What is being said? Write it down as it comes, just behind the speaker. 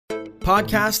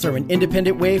Podcasts are an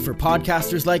independent way for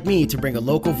podcasters like me to bring a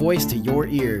local voice to your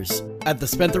ears. At the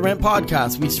Spent the Rent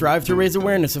podcast, we strive to raise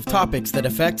awareness of topics that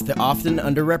affect the often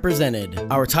underrepresented.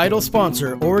 Our title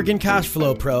sponsor, Oregon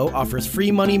Cashflow Pro, offers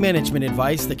free money management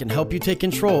advice that can help you take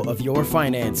control of your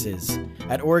finances.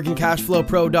 At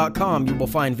OregonCashflowPro.com, you will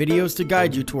find videos to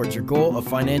guide you towards your goal of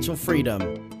financial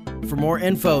freedom. For more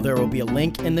info, there will be a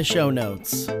link in the show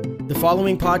notes. The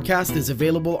following podcast is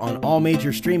available on all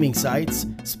major streaming sites,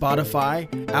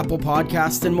 Spotify, Apple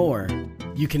Podcasts, and more.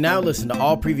 You can now listen to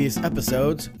all previous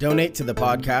episodes, donate to the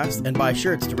podcast, and buy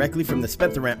shirts directly from the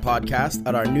Spent the Rent podcast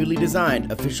at our newly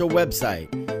designed official website,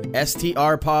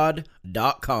 strpod.com.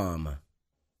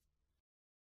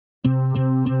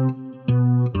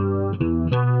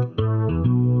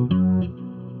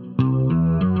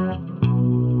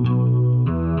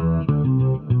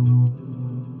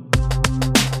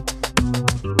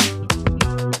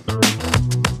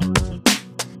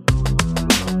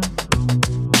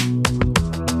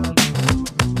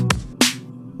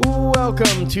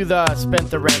 Welcome to the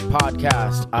Spent the Rent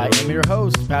podcast. I am your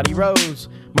host, Patty Rose.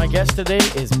 My guest today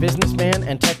is businessman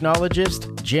and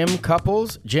technologist Jim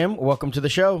Couples. Jim, welcome to the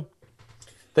show.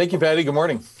 Thank you, Patty. Good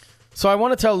morning. So I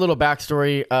want to tell a little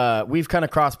backstory. We've kind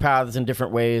of crossed paths in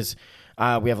different ways.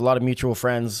 We have a lot of mutual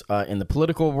friends in the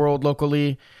political world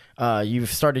locally. You've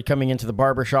started coming into the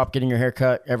barber shop, getting your hair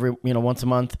cut once a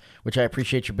month, which I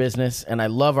appreciate your business. And I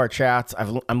love our chats.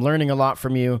 I'm learning a lot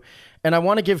from you. And I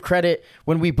want to give credit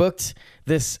when we booked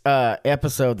this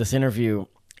episode, this interview.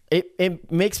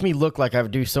 It makes me look like I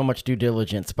do so much due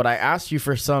diligence, but I asked you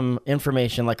for some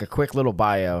information, like a quick little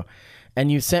bio,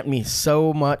 and you sent me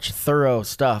so much thorough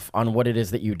stuff on what it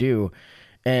is that you do.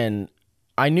 And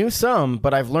I knew some,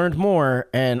 but I've learned more,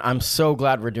 and I'm so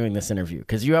glad we're doing this interview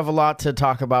because you have a lot to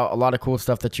talk about, a lot of cool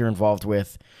stuff that you're involved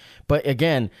with. But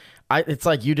again, it's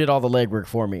like you did all the legwork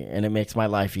for me, and it makes my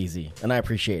life easy, and I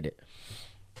appreciate it.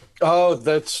 Oh,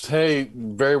 hey,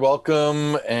 very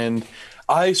welcome. And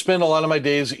I spend a lot of my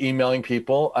days emailing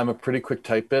people. I'm a pretty quick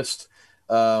typist.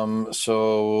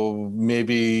 So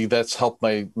maybe that's helped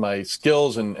my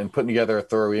skills and putting together a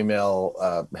thorough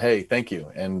email. Hey, thank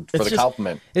you. And for the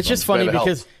compliment. It's just funny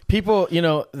because people,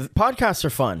 podcasts are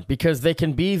fun because they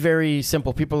can be very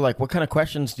simple. People are like, what kind of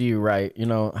questions do you write?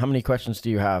 How many questions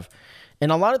do you have?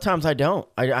 And a lot of times I don't.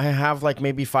 I have like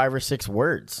maybe 5 or 6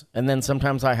 words. And then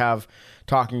sometimes I have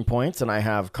talking points and I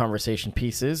have conversation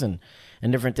pieces and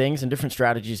different things and different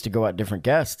strategies to go at different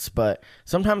guests. But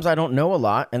sometimes I don't know a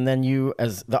lot. And then you,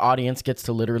 as the audience, gets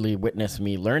to literally witness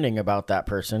me learning about that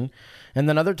person. And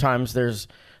then other times there's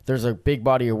a big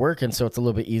body of work. And so it's a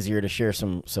little bit easier to share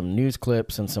some news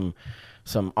clips and some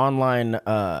online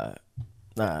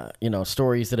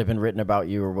stories that have been written about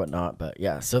you or whatnot. But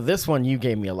yeah, so this one, you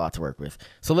gave me a lot to work with.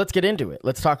 So let's get into it.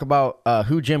 Let's talk about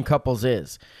who Jim Couples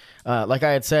is. Like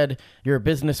I had said, you're a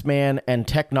businessman and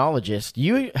technologist.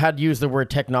 You had used the word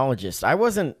technologist.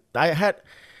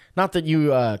 Not that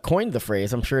you coined the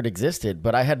phrase, I'm sure it existed,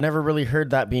 but I had never really heard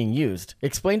that being used.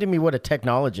 Explain to me what a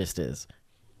technologist is.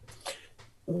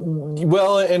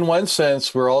 Well, in one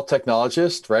sense, we're all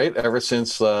technologists, right? Ever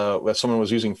since someone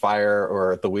was using fire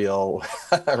or the wheel,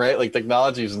 right? Like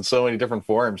technology is in so many different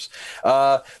forms.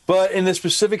 But in the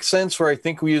specific sense where I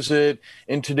think we use it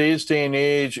in today's day and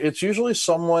age, it's usually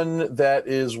someone that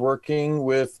is working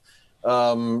with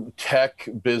tech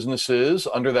businesses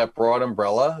under that broad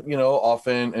umbrella,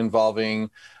 often involving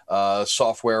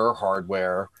software or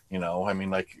hardware,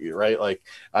 right? Like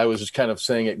I was just kind of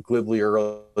saying it glibly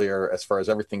earlier as far as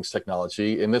everything's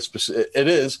technology. It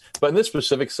is, but in this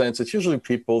specific sense, it's usually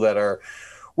people that are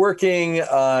working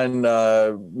on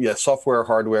software,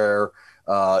 hardware,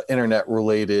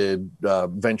 internet-related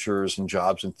ventures and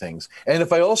jobs and things. And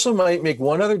if I also might make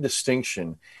one other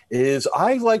distinction is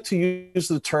I like to use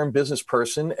the term business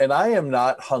person, and I am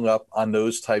not hung up on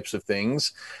those types of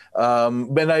things. If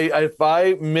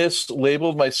I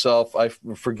mislabeled myself,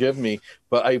 forgive me,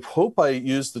 but I hope I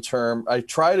use the term. I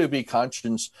try to be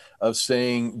conscious of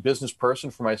saying business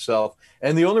person for myself.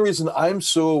 And the only reason I'm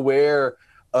so aware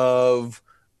of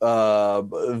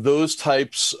those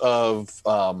types of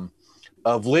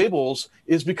labels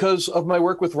is because of my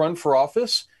work with Run for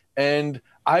Office. And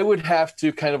I would have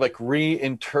to kind of like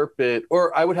reinterpret,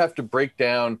 or I would have to break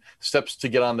down steps to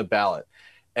get on the ballot.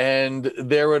 And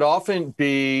there would often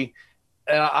be,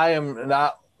 and I am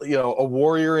not, a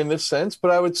warrior in this sense,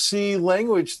 but I would see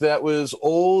language that was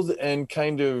old and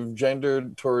kind of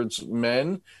gendered towards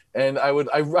men. And I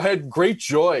had great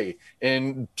joy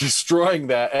in destroying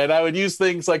that. And I would use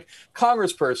things like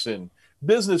congressperson,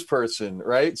 business person,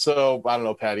 right? So I don't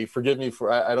know, Patty, forgive me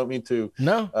for, I don't mean to.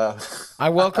 No, I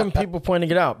welcome people pointing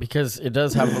it out because it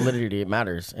does have validity. It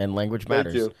matters, and language Thank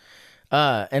matters. you.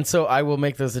 And so I will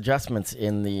make those adjustments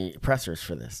in the pressers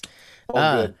for this.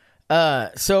 All good.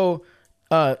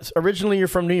 Originally you're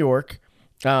from New York,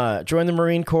 joined the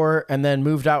Marine Corps, and then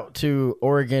moved out to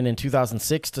Oregon in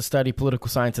 2006 to study political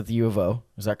science at the U of O.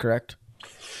 Is that correct?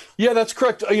 Yeah, that's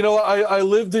correct. I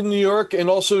lived in New York and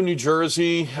also New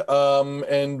Jersey.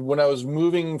 And when I was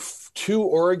moving to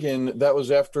Oregon, that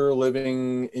was after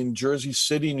living in Jersey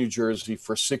City, New Jersey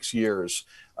for 6 years,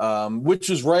 which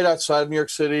is right outside of New York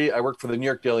City. I worked for the New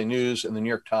York Daily News and the New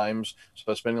York Times. So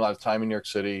I was spending a lot of time in New York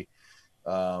City.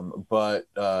 So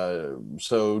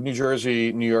New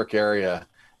Jersey, New York area.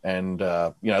 And,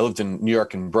 I lived in New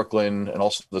York and Brooklyn and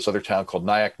also this other town called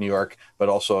Nyack, New York, but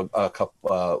also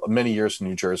many years in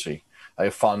New Jersey. I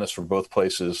have fondness for both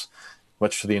places,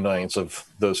 much to the annoyance of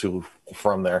those who are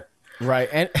from there. Right.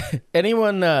 And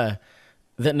anyone that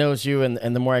knows you,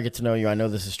 and the more I get to know you, I know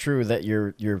this is true, that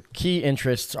your key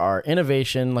interests are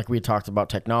innovation, like we talked about,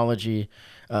 technology,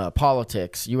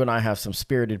 politics. You and I have some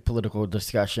spirited political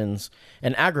discussions,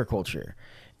 and agriculture.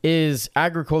 Is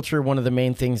agriculture one of the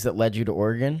main things that led you to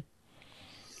Oregon?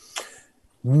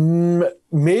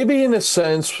 Maybe in a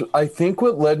sense. I think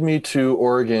what led me to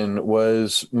Oregon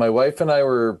was my wife and I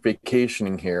were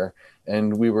vacationing here,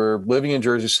 and we were living in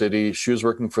Jersey City. She was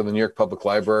working for the New York Public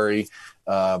Library,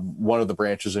 one of the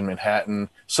branches in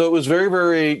Manhattan. So it was very,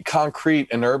 very concrete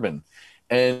and urban.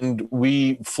 And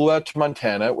we flew out to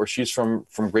Montana, where she's from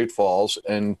Great Falls,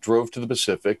 and drove to the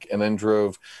Pacific, and then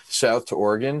drove south to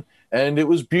Oregon. And it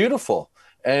was beautiful.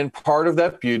 And part of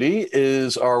that beauty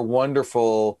is our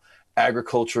wonderful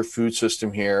agriculture food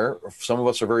system here. Some of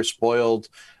us are very spoiled,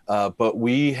 but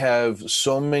we have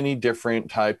so many different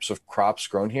types of crops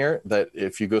grown here that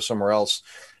if you go somewhere else,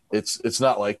 it's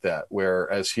not like that.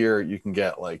 Whereas here you can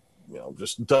get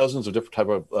just dozens of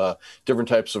different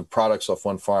types of products off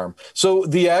one farm. So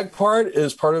the ag part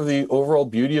is part of the overall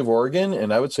beauty of Oregon,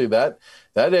 and I would say that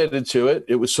added to it.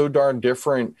 It was so darn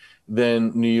different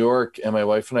than New York, and my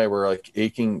wife and I were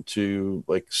aching to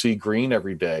see green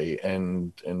every day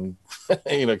and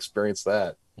experience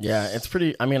that. Yeah, it's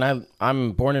pretty. I mean,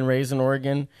 I'm born and raised in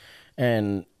Oregon,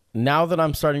 and now that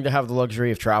I'm starting to have the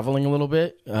luxury of traveling a little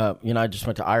bit, I just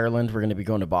went to Ireland. We're going to be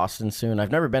going to Boston soon.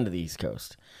 I've never been to the East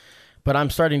Coast, but I'm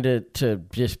starting to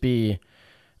just be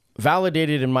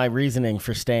validated in my reasoning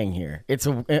for staying here.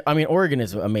 Oregon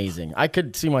is amazing. I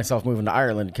could see myself moving to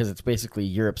Ireland because it's basically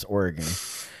Europe's Oregon.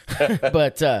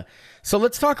 But so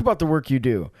let's talk about the work you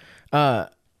do. When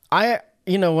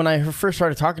I first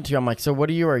started talking to you, I'm like, so what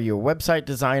are you? Are you a website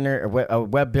designer, a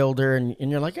web builder? And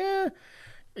you're like,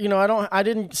 I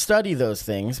didn't study those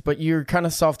things, but you're kind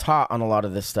of self-taught on a lot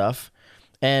of this stuff,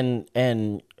 and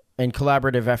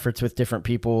collaborative efforts with different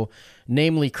people.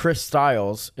 Namely, Chris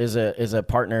Stiles is a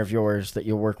partner of yours that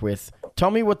you'll work with.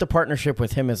 Tell me what the partnership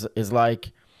with him is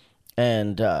like,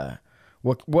 and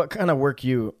what kind of work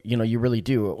you really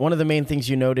do. One of the main things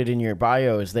you noted in your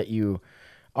bio is that you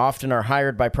often are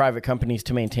hired by private companies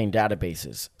to maintain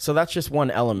databases. So that's just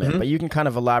one element, but you can kind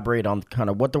of elaborate on kind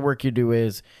of what the work you do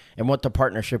is and what the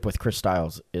partnership with Chris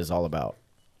Stiles is all about.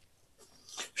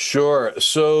 Sure.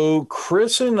 So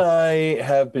Chris and I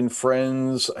have been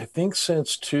friends, I think,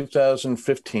 since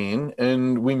 2015,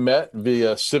 and we met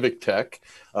via Civic Tech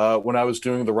when I was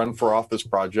doing the Run for Office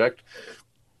project.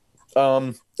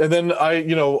 And then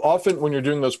often when you're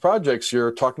doing those projects,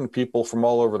 you're talking to people from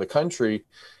all over the country.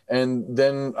 And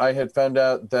then I had found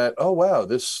out that, oh, wow,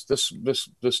 this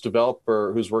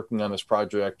developer who's working on this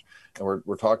project, and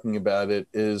we're talking about it,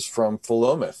 is from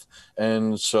Philomath.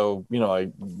 And so, I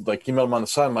emailed him on the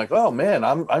side. I'm like, oh man,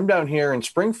 I'm down here in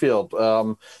Springfield.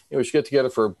 We should get together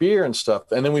for a beer and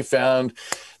stuff. And then we found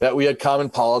that we had common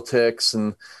politics,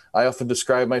 and I often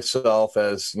describe myself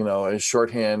as, as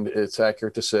shorthand, it's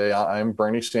accurate to say I'm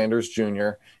Bernie Sanders Jr.,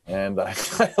 and I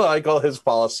like all his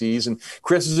policies. And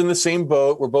Chris is in the same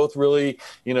boat. We're both really,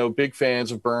 big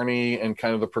fans of Bernie and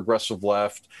kind of the progressive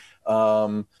left.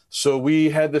 So we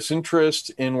had this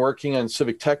interest in working on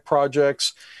civic tech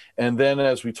projects. And then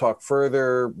as we talk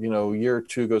further, a year or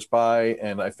two goes by,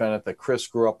 and I found out that Chris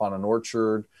grew up on an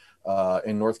orchard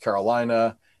in North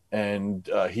Carolina. And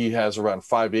he has around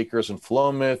 5 acres in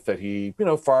Philomath that he,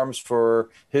 farms for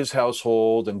his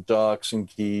household, and ducks and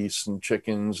geese and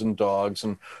chickens and dogs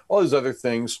and all these other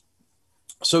things.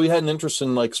 So he had an interest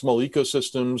in small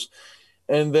ecosystems.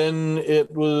 And then it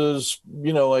was,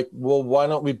 like, well, why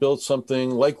don't we build something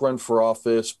like Run for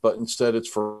Office, but instead it's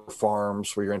for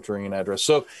farms where you're entering an address.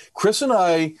 So Chris and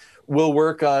I will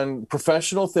work on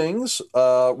professional things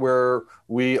where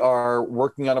we are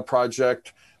working on a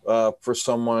project for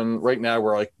someone. Right now,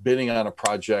 we're like bidding on a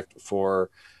project for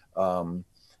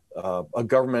a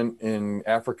government in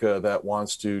Africa that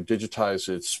wants to digitize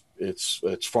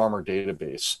its farmer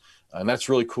database. And that's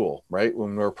really cool, right?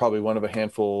 When we're probably one of a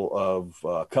handful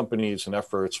of companies and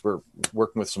efforts, we're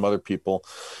working with some other people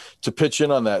to pitch in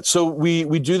on that. So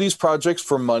we do these projects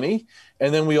for money,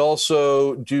 and then we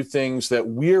also do things that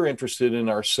we're interested in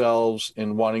ourselves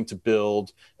in wanting to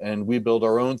build, and we build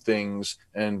our own things,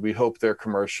 and we hope they're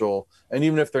commercial. And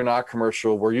even if they're not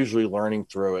commercial, we're usually learning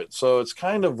through it. So it's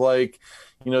kind of like,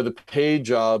 the paid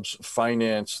jobs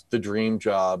finance the dream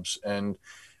jobs. And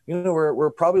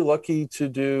we're probably lucky to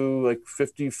do like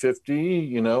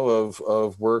 50-50,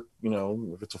 of work.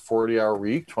 If it's a 40-hour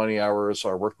week, 20 hours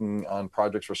are working on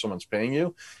projects where someone's paying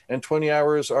you, and 20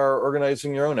 hours are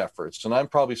organizing your own efforts. And I'm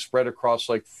probably spread across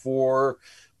like 4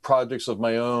 projects of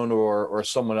my own or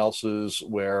someone else's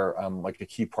where I'm like a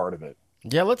key part of it.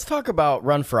 Yeah, let's talk about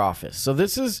Run for Office. So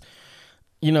this is,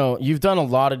 you've done a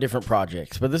lot of different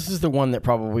projects, but this is the one that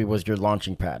probably was your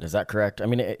launching pad. Is that correct? I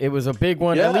mean, it was a big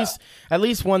one, Yeah. at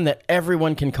least one that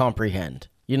everyone can comprehend.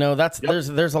 Yep.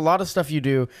 There's a lot of stuff you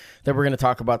do that we're going to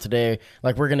talk about today.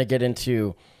 Like we're going to get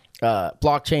into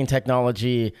blockchain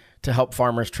technology to help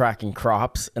farmers tracking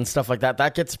crops and stuff like that.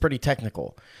 That gets pretty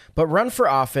technical. But Run for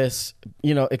Office,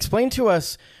 explain to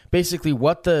us basically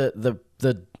what the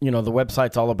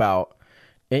website's all about.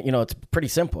 It's pretty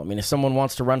simple. I mean, if someone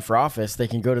wants to run for office, they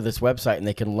can go to this website and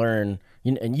they can learn,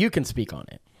 and you can speak on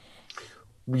it.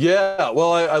 Yeah,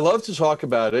 well, I love to talk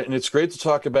about it, and it's great to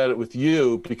talk about it with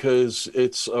you because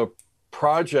it's a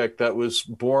project that was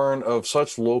born of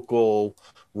such local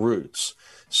roots.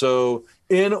 So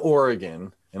in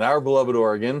Oregon, in our beloved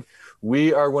Oregon,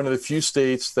 we are one of the few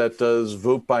states that does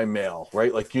vote by mail,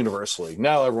 right? Like universally.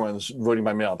 Now everyone's voting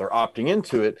by mail. They're opting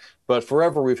into it, but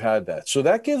forever we've had that. So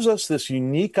that gives us this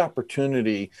unique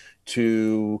opportunity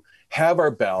to have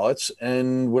our ballots.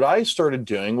 And what I started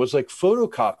doing was like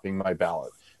photocopying my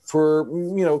ballot for,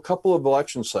 a couple of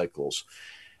election cycles.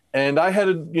 And I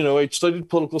studied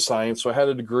political science, so I had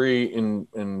a degree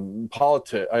in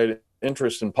politics. I had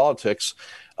interest in politics,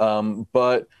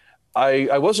 but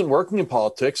I wasn't working in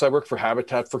politics. I worked for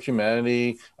Habitat for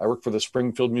Humanity. I worked for the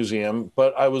Springfield Museum,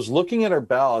 but I was looking at our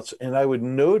ballots and I would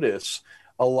notice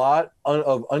a lot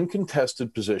of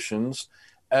uncontested positions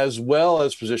as well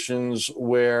as positions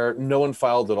where no one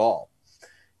filed at all.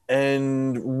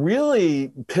 And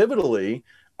really pivotally,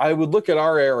 I would look at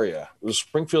our area, it was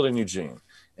Springfield and Eugene,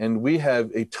 and we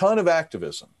have a ton of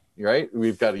activism, right?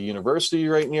 We've got a university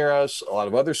right near us, a lot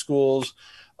of other schools.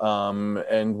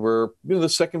 And we're the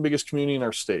second biggest community in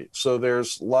our state. So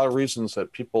there's a lot of reasons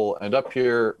that people end up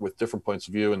here with different points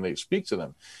of view and they speak to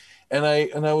them. And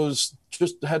I was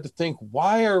just had to think,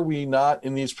 why are we not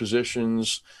in these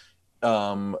positions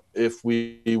if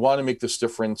we want to make this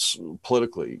difference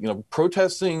politically?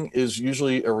 Protesting is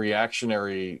usually a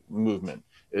reactionary movement.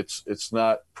 It's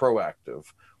not proactive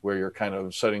where you're kind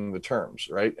of setting the terms,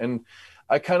 right? And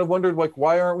I kind of wondered, like,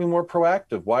 why aren't we more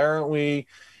proactive? Why aren't we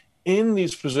in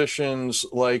these positions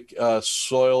like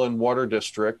Soil and Water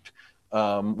District,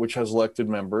 which has elected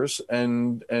members,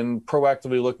 and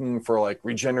proactively looking for like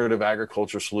regenerative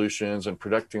agriculture solutions and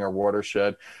protecting our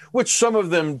watershed, which some of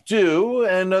them do,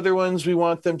 and other ones we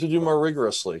want them to do more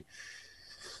rigorously.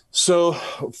 So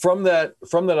from that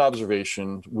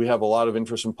observation, we have a lot of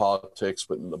interest in politics,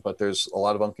 but there's a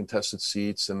lot of uncontested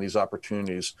seats and these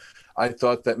opportunities. I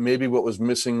thought that maybe what was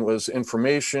missing was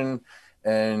information.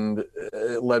 And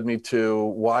it led me to,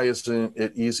 why isn't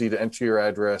it easy to enter your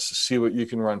address, see what you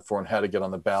can run for, and how to get on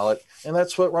the ballot? And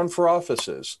that's what Run for Office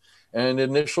is. And it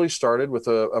initially started with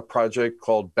a project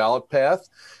called Ballot Path.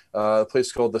 A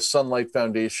place called the Sunlight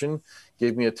Foundation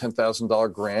gave me a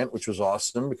 $10,000 grant, which was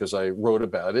awesome because I wrote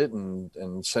about it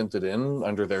and sent it in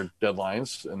under their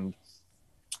deadlines. And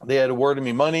they had awarded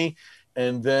me money.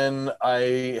 And then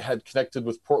I had connected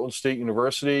with Portland State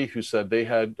University, who said they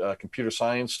had computer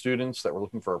science students that were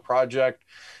looking for a project.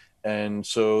 And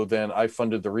so then I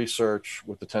funded the research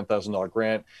with the $10,000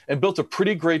 grant and built a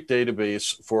pretty great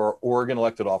database for Oregon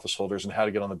elected office holders and how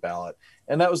to get on the ballot.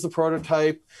 And that was the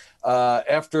prototype.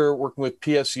 After working with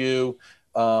PSU,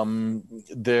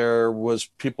 there was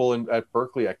people at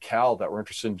Berkeley, at Cal, that were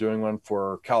interested in doing one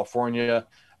for California.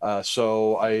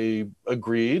 So I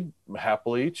agreed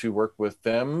happily to work with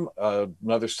them,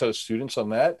 another set of students on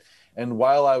that. And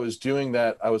while I was doing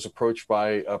that, I was approached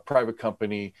by a private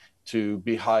company to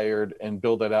be hired and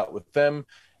build that out with them.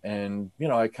 And,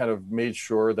 I kind of made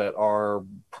sure that our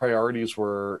priorities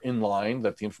were in line,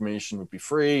 that the information would be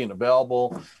free and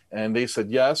available. And they said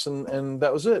yes, and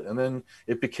that was it. And then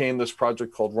it became this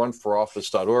project called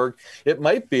runforoffice.org. It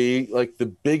might be like the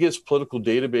biggest political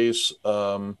database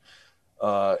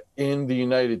in the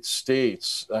United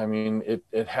States. I mean,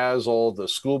 it has all the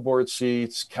school board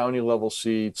seats, county level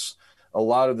seats, a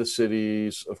lot of the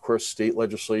cities, of course, state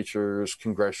legislatures,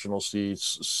 congressional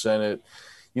seats, Senate.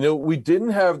 We didn't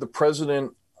have the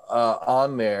president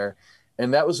on there,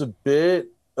 and that was a bit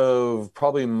of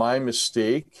probably my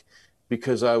mistake,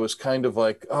 because I was kind of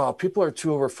like, oh, people are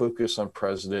too over focused on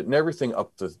president and everything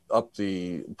up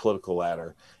the political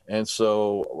ladder. And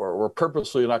so we're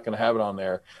purposely not going to have it on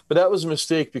there. But that was a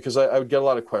mistake, because I would get a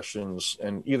lot of questions.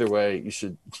 And either way, you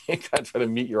should kind of try to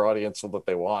meet your audience with what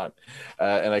they want.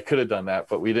 And I could have done that,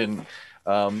 but we didn't.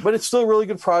 But it's still a really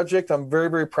good project. I'm very,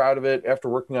 very proud of it. After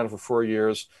working on it for 4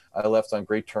 years, I left on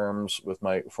great terms with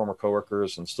my former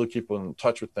coworkers, and still keep in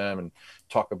touch with them and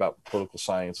talk about political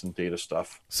science and data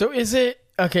stuff. So is it,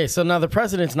 okay, so now the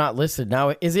president's not listed.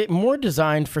 Now, is it more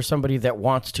designed for somebody that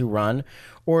wants to run,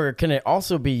 or can it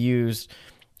also be used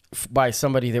by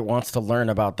somebody that wants to learn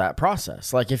about that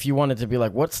process? Like, if you wanted to be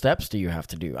like, what steps do you have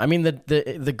to do? I mean,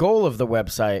 the goal of the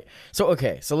website. So,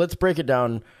 okay, so let's break it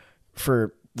down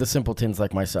for the simpletons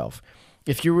like myself.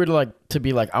 If you were to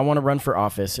be like, I want to run for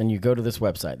office, and you go to this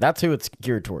website, that's who it's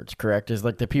geared towards, correct? Is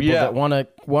like the people that want to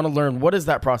learn, what does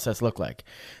that process look like?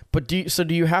 But do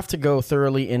you have to go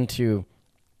thoroughly into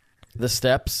the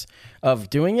steps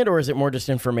of doing it, or is it more just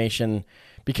information?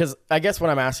 Because I guess what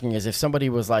I'm asking is, if somebody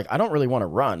was like, I don't really want to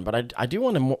run, but I do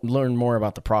want to learn more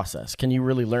about the process, can you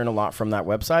really learn a lot from that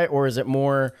website? Or is it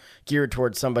more geared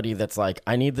towards somebody that's like,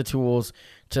 I need the tools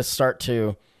to start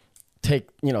to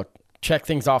check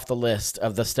things off the list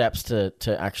of the steps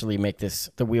to actually make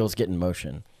the wheels get in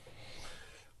motion?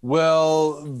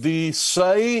 Well, the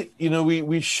site,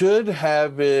 we should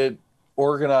have it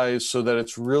organized so that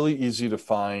it's really easy to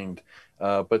find.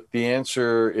 But the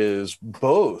answer is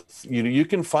both. You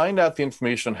can find out the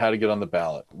information on how to get on the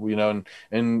ballot,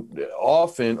 and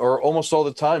often, or almost all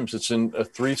the times, it's in a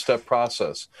 3-step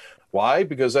process. Why?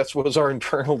 Because that was our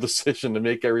internal decision to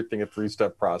make everything a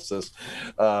 3-step process.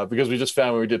 Because we just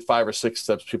found when we did 5 or 6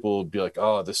 steps, people would be like,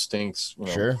 oh, this stinks.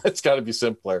 Sure. It's got to be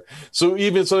simpler. So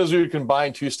even sometimes we would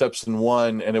combine 2 steps in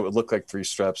one, and it would look like 3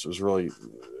 steps. It was really,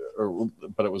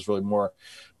 but it was really more.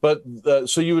 But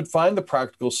so you would find the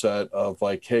practical set of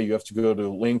like, hey, you have to go to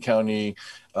Lane County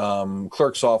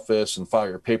clerk's office and file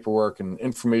your paperwork and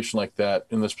information like that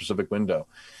in the specific window.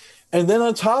 And then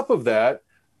on top of that,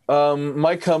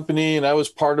 my company, and I was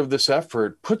part of this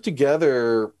effort, put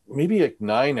together maybe like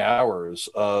 9 hours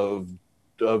of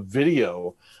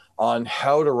video on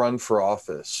how to run for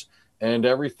office, and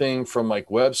everything from like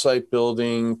website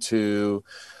building to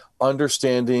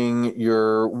understanding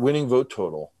your winning vote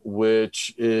total,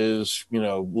 which is,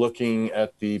 looking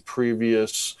at the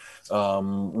previous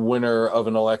winner of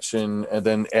an election, and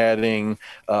then adding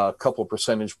a couple of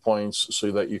percentage points so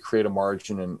that you create a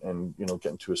margin and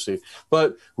get into a seat.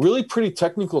 But really pretty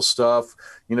technical stuff,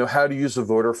 how to use a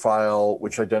voter file,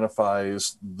 which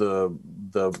identifies the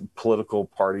political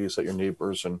parties that your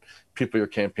neighbors and people you're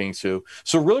campaigning to.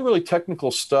 So really, really technical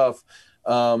stuff.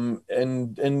 And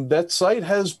that site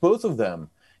has both of them.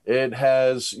 It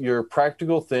has your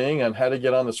practical thing on how to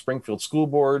get on the Springfield School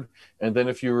Board. And then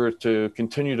if you were to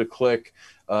continue to click,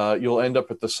 you'll end up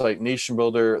at the site Nation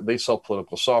Builder. They sell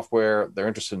political software. They're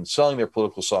interested in selling their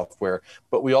political software.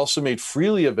 But we also made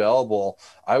freely available,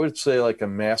 I would say, like a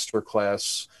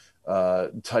masterclass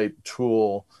type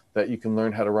tool that you can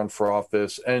learn how to run for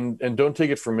office. And don't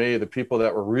take it from me. The people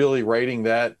that were really writing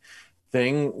that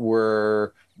thing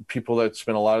were people that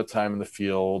spent a lot of time in the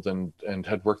field and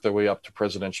had worked their way up to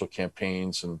presidential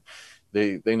campaigns, and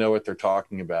they know what they're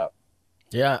talking about.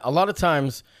 Yeah, a lot of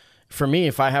times for me,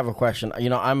 if I have a question,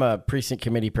 I'm a precinct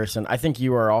committee person. I think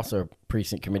you are also a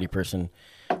precinct committee person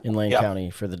in Lane County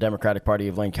for the Democratic Party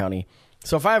of Lane County.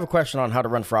 So if I have a question on how to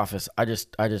run for office, I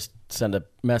just send a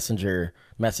messenger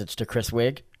message to Chris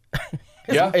Wigg.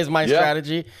 is my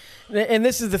strategy. And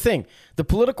this is the thing. The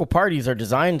political parties are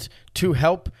designed to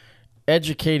help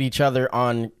educate each other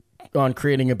on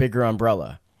creating a bigger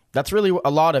umbrella. That's really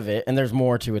a lot of it, and there's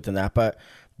more to it than that.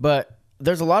 But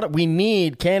there's a lot of, we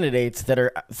need candidates that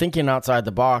are thinking outside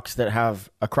the box, that have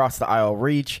across the aisle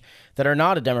reach, that are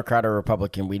not a Democrat or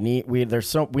Republican. We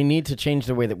need to change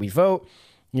the way that we vote.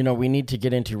 We need to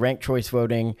get into ranked choice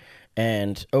voting,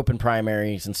 and open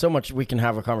primaries and so much. We can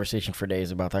have a conversation for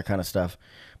days about that kind of stuff.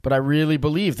 But I really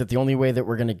believe that the only way that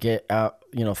we're going to get out,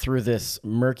 through this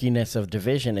murkiness of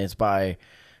division is by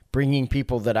bringing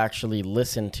people that actually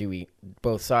listen to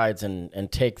both sides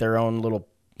and take their own little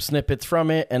snippets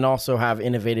from it, and also have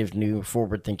innovative, new,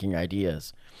 forward-thinking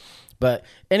ideas. But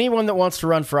anyone that wants to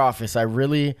run for office, I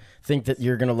really think that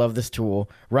you're going to love this tool.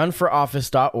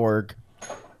 Runforoffice.org.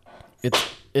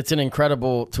 It's an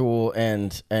incredible tool,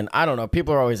 and I don't know.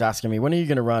 People are always asking me, when are you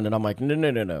going to run? And I'm like,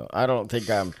 no. I don't think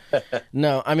I'm.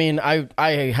 No, I mean,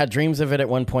 I had dreams of it at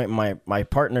one point. My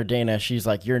partner, Dana, she's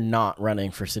like, you're not running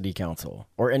for city council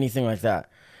or anything like that.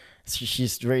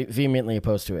 She's very vehemently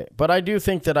opposed to it. But I do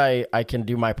think that I can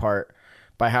do my part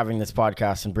by having this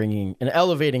podcast and bringing and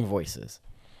elevating voices.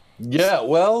 Yeah,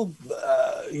 well,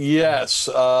 yes.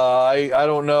 I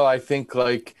don't know. I think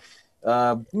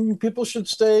people should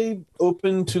stay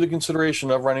open to the consideration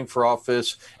of running for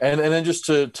office, and then just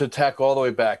to tack all the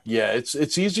way back. Yeah,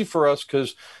 it's easy for us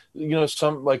because we're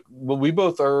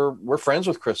friends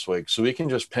with Chris Wigg, so we can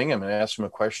just ping him and ask him a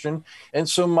question. And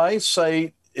so my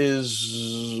site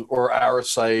our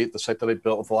site, the site that I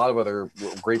built with a lot of other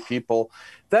great people,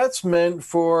 that's meant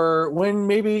for when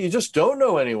maybe you just don't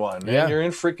know anyone and you're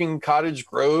in freaking Cottage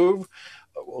Grove.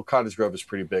 Well, Cottage Grove is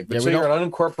pretty big, but you're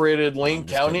in unincorporated Lane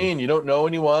County and you don't know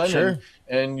anyone, sure.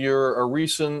 and you're a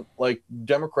recent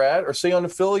Democrat or say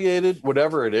unaffiliated,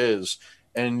 whatever it is,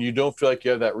 and you don't feel like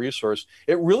you have that resource.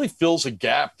 It really fills a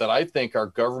gap that I think our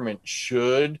government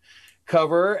should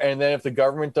cover, and then if the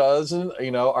government doesn't,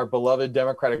 our beloved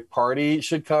Democratic Party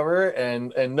should cover,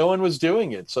 and no one was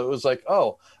doing it. So it was like,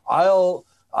 oh, I'll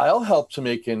help to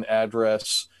make an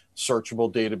address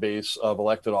searchable database of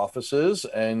elected offices,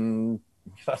 and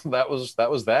that was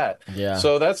that. Yeah.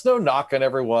 So that's no knock on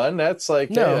everyone. That's hey,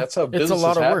 that's how business it's a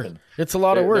lot of happen. work. It's a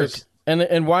lot of work.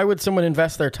 And why would someone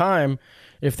invest their time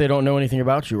if they don't know anything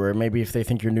about you, or maybe if they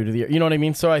think you're new to the, you know what I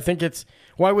mean? So I think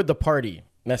why would the party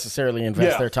necessarily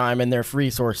invest their time and their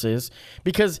resources?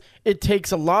 Because it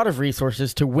takes a lot of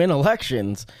resources to win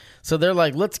elections. So they're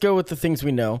like, let's go with the things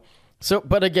we know. So,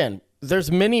 but again,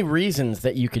 there's many reasons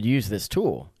that you could use this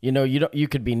tool. You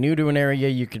could be new to an area,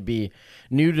 you could be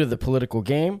new to the political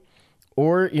game,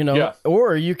 or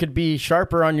or you could be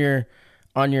sharper on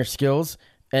your skills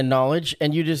and knowledge,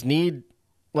 and you just need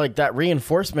that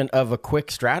reinforcement of a quick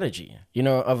strategy,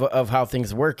 of how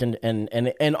things work,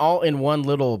 and all in one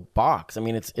little box. I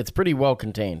mean, it's pretty well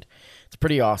contained. It's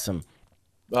pretty awesome.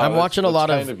 I'm watching a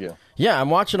lot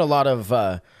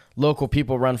of local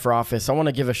people run for office. I want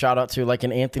to give a shout out to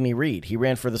an Anthony Reed. He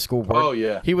ran for the school board. Oh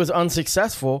yeah. He was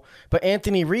unsuccessful, but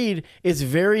Anthony Reed is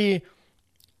very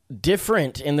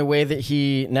different in the way that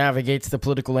he navigates the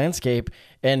political landscape,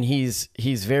 and he's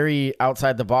very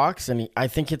outside the box, and I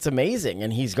think it's amazing,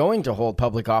 and he's going to hold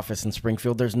public office in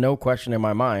Springfield. There's no question in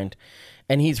my mind,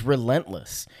 and he's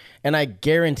relentless, and I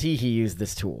guarantee he used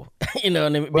this tool.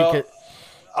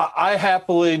 I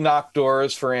happily knock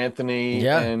doors for Anthony,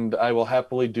 and I will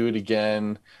happily do it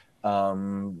again.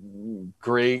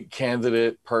 Great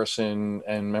candidate, person,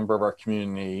 and member of our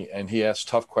community, and he asks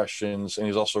tough questions, and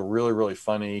he's also really, really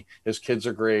funny. His kids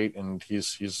are great, and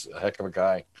he's a heck of a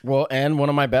guy. Well, and one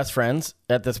of my best friends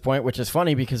at this point, which is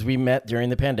funny because we met during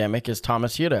the pandemic, is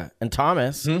Thomas Yuta, and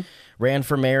Thomas ran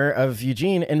for mayor of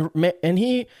Eugene, and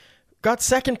he got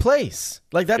second place.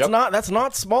 That's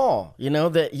not small. He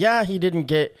didn't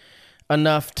get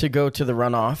enough to go to the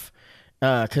runoff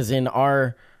because in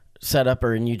our setup,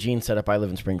 or in Eugene setup, I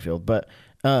live in Springfield, but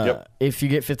if you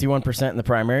get 51% in the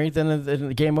primary, then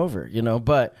the game over,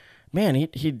 but man,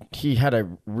 he had a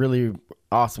really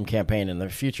awesome campaign, and the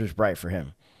future's bright for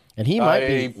him, and he might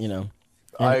be.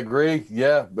 I agree.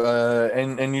 Yeah.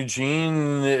 And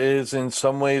Eugene is in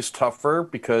some ways tougher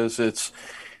because it's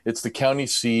the county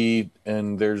seat,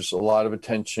 and there's a lot of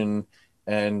attention.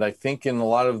 And I think in a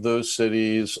lot of those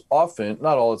cities, often,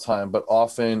 not all the time, but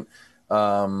often,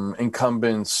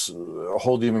 incumbents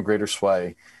hold even greater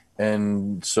sway.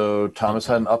 And so Thomas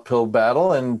had an uphill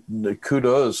battle, and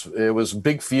kudos. It was a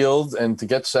big field, and to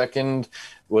get second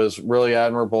was really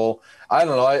admirable. I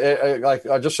don't know.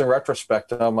 I just in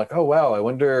retrospect, I'm like, oh, wow, I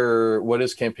wonder what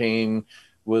his campaign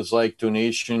was like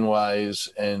donation wise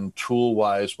and tool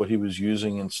wise, what he was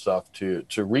using and stuff to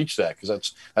reach that.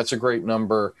 Cause that's a great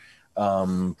number,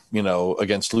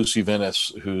 against Lucy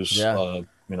Venice, who's, I'll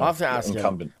have to ask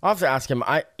incumbent. I'll have to ask him.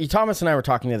 Thomas and I were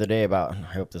talking the other day about,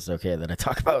 I hope this is okay that I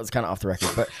talk about, it's kind of off the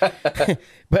record,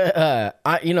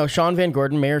 but, Sean Van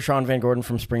Gordon, Mayor Sean Van Gordon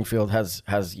from Springfield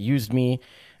has used me,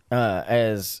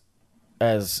 as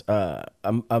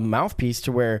a mouthpiece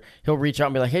to where he'll reach out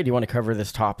and be like, hey, do you want to cover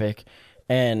this topic?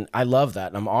 And I love that.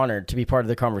 And I'm honored to be part of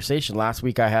the conversation. Last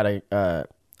week I had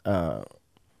a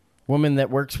woman that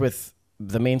works with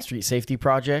the Main Street Safety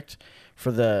Project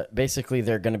basically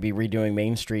they're going to be redoing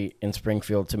Main Street in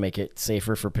Springfield to make it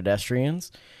safer for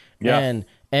pedestrians. Yeah.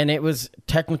 And it was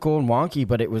technical and wonky,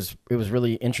 but it was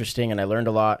really interesting and I learned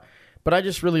a lot. But I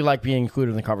just really like being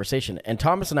included in the conversation. And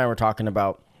Thomas and I were talking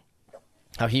about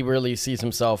how he really sees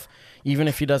himself, even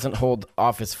if he doesn't hold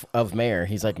office of mayor,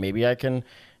 he's like, maybe I can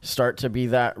start to be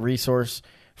that resource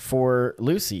for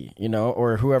Lucy,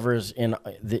 or whoever's in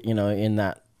in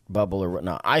that bubble or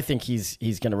whatnot. I think he's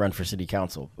going to run for city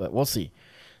council, but we'll see.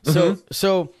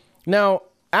 So now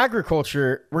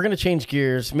agriculture, we're going to change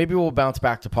gears. Maybe we'll bounce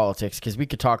back to politics because we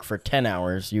could talk for 10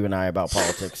 hours, you and I, about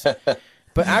politics.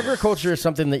 But agriculture is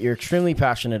something that you're extremely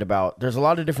passionate about. There's a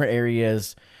lot of different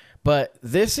areas, but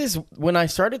this is when I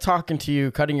started talking to you,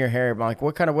 cutting your hair, I'm like,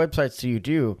 what kind of websites do you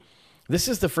do? This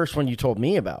is the first one you told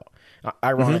me about.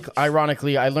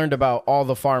 Ironically, I learned about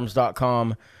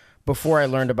allthefarms.com before I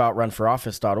learned about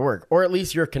runforoffice.org, or at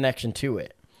least your connection to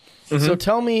it. So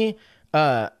tell me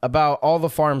about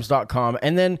allthefarms.com.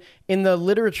 And then in the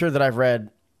literature that I've read,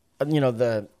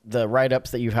 the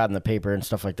write-ups that you've had in the paper and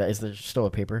stuff like that. Is there still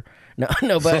a paper?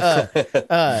 No, but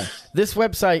this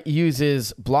website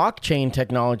uses blockchain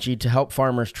technology to help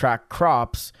farmers track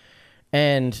crops.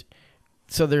 And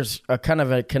so there's a kind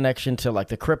of a connection to like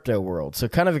the crypto world. So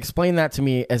kind of explain that to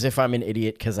me as if I'm an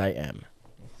idiot, because I am.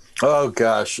 Oh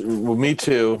gosh, well, me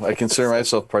too. I consider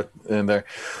myself part in there.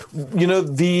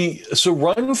 So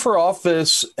Run for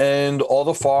Office and All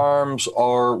the Farms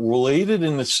are related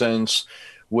in the sense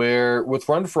where with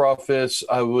Run for Office,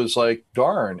 I was like,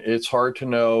 darn, it's hard to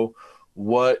know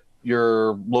what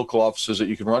your local offices that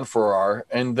you can run for are.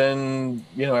 And then,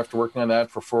 after working on that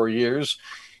for 4 years,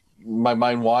 my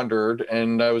mind wandered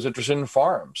and I was interested in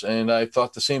farms. And I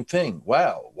thought the same thing.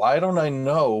 Wow, why don't I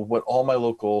know what all my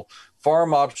local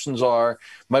farm options are?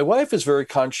 My wife is very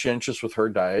conscientious with her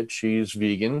diet. She's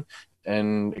vegan,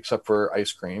 and except for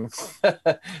ice cream.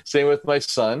 Same with my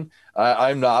son.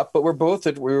 I'm not, but we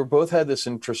were both had this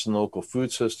interest in the local food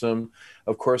system.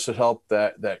 Of course, it helped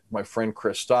that my friend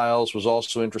Chris Stiles was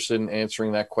also interested in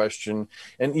answering that question,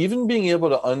 and even being able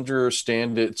to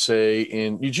understand it, say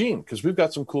in Eugene, because we've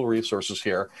got some cool resources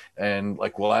here, and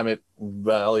like Willamette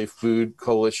Valley Food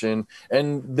Coalition,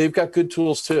 and they've got good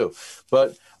tools too.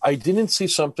 But I didn't see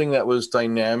something that was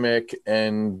dynamic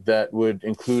and that would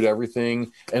include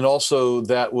everything, and also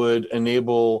that would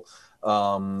enable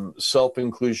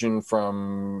self-inclusion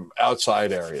from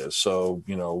outside areas. So,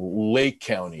 Lake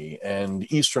County and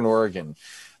Eastern Oregon.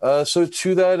 So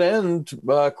to that end,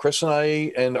 Chris and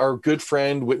I and our good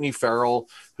friend Whitney Farrell,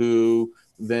 who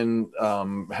then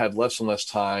had less and less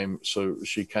time, so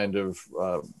she kind of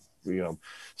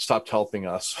stopped helping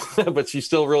us, but she's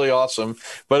still really awesome.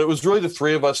 But it was really the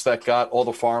three of us that got All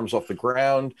the Farms off the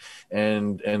ground,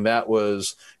 and that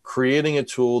was creating a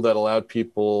tool that allowed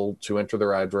people to enter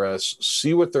their address,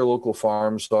 see what their local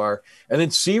farms are, and then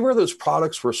see where those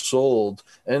products were sold.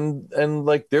 And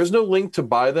like, there's no link to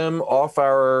buy them off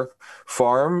our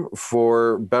farm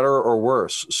for better or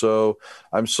worse. So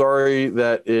I'm sorry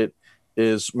that it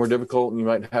is more difficult, and you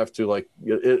might have to, like,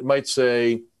 it might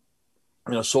say,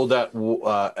 sold at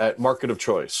Market of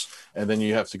Choice. And then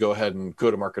you have to go ahead and go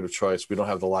to Market of Choice. We don't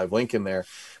have the live link in there.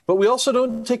 But we also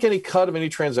don't take any cut of any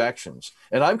transactions.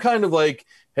 And I'm kind of like,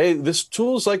 hey, this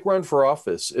tool is like Run for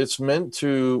Office. It's meant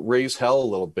to raise hell a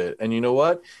little bit. And you know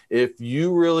what? If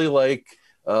you really like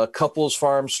Couples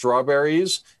Farm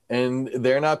strawberries, and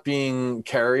they're not being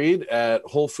carried at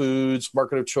Whole Foods,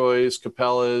 Market of Choice,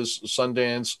 Cabela's,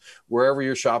 Sundance, wherever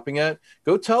you're shopping at,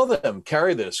 go tell them,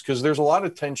 carry this, because there's a lot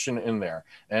of tension in there.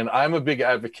 And I'm a big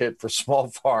advocate for small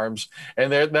farms,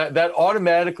 and that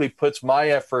automatically puts my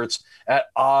efforts at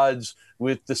odds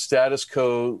with the status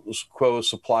quo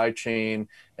supply chain,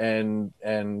 and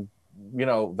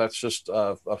that's just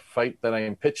a fight that I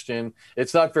am pitched in.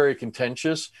 It's not very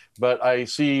contentious, but I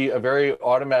see a very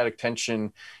automatic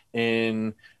tension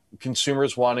in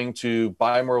consumers wanting to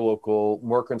buy more local,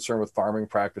 more concerned with farming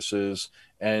practices,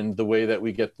 and the way that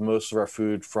we get most of our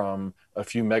food from a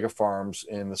few mega farms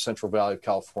in the Central Valley of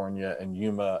California and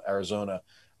Yuma, Arizona.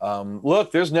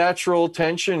 Look, there's natural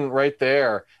tension right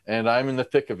there, and I'm in the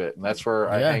thick of it, and that's where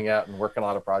I hang out and work on a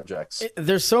lot of projects.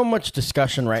 There's so much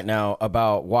discussion right now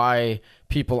about why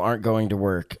people aren't going to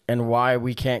work and why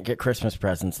we can't get Christmas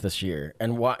presents this year,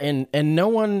 and why and no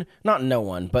one, not no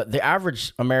one, but the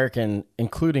average American,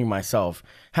 including myself,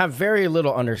 have very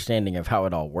little understanding of how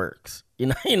it all works.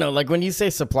 Like when you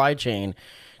say supply chain,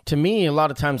 to me, a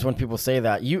lot of times when people say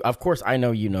that, of course I know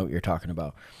what you're talking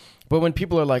about. But when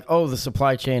people are like, oh, the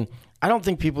supply chain, I don't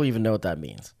think people even know what that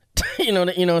means.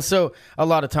 So a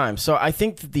lot of times. So I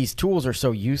think that these tools are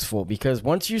so useful because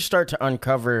once you start to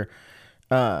uncover,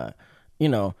 how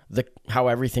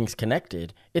everything's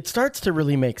connected, it starts to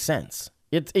really make sense.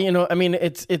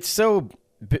 It's so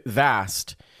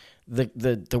vast,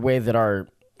 the way that our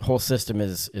whole system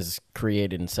is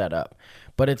created and set up,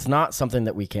 but it's not something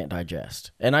that we can't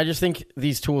digest. And I just think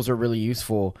these tools are really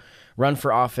useful. Run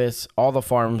for Office, all the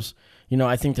farms,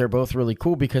 I think they're both really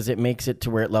cool because it makes it to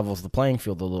where it levels the playing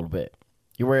field a little bit,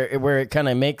 where it kind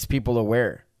of makes people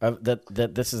aware of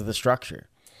that this is the structure.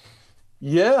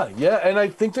 Yeah. And I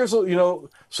think there's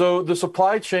so the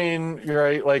supply chain,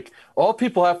 right? Like all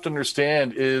people have to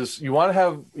understand is you want to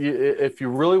have, if you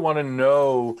really want to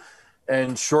know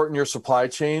and shorten your supply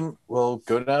chain, well,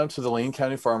 go down to the Lane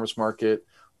County Farmers Market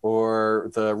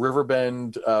or the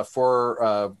Riverbend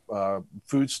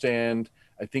food stand.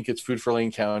 I think it's Food for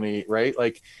Lane County, right?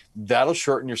 Like that'll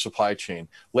shorten your supply chain.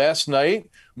 Last night,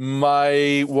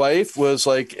 my wife was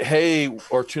like, hey,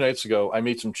 or 2 nights ago, I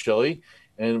made some chili.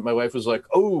 And my wife was like,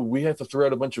 oh, we have to throw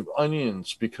out a bunch of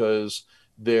onions because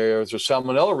there's a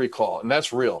salmonella recall. And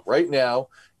that's real. Right now,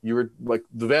 you were like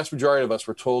the vast majority of us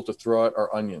were told to throw out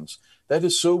our onions. That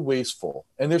is so wasteful.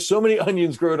 And there's so many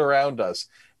onions growing around us.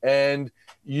 And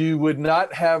you would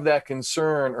not have that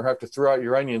concern or have to throw out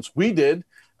your onions. We did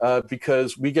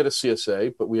because we get a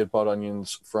CSA, but we had bought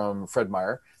onions from Fred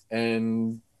Meyer.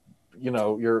 And,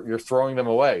 you're throwing them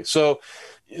away. So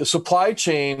supply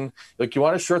chain, like you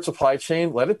want a short supply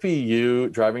chain, let it be you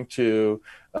driving to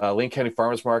Lane County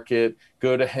Farmers Market,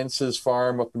 go to Hence's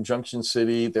farm up in Junction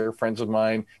City. They're friends of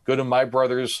mine. Go to my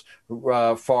brother's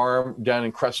farm down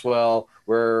in Cresswell,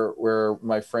 where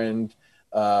my friend,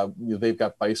 they've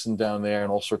got bison down there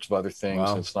and all sorts of other things.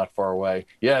 Wow. It's not far away.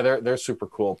 Yeah, they're super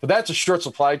cool. But that's a short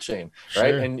supply chain,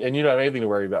 right? Sure. And you don't have anything to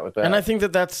worry about with that. And I think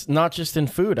that that's not just in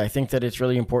food. I think that it's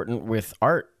really important with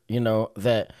art,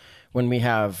 that when we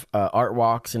have art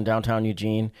walks in downtown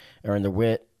Eugene or in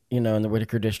the in the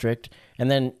Whitaker district, and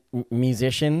then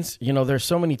musicians, there's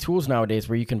so many tools nowadays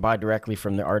where you can buy directly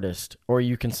from the artist, or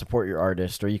you can support your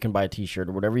artist, or you can buy a t-shirt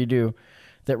or whatever you do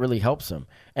that really helps them.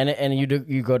 And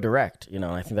you go direct,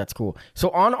 I think that's cool. So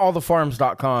on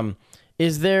allthefarms.com,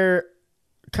 is there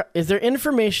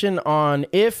information on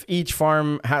if each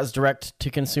farm has direct to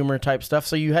consumer type stuff?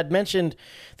 So you had mentioned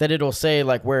that it'll say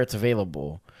like where it's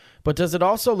available. But does it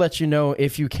also let you know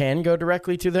if you can go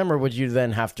directly to them, or would you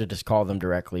then have to just call them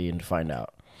directly and find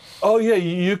out? Oh yeah,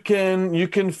 you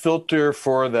can filter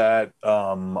for that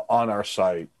on our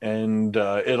site, and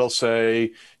it'll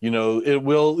say, it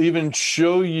will even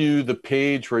show you the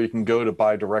page where you can go to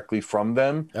buy directly from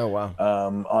them. Oh wow!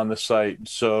 On the site,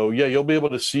 so yeah, you'll be able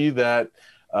to see that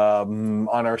on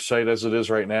our site as it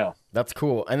is right now. That's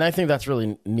cool, and I think that's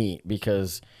really neat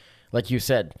because, like you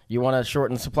said, you want to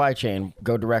shorten the supply chain,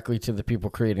 go directly to the people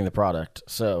creating the product.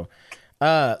 So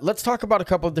let's talk about a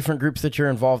couple of different groups that you're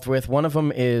involved with. One of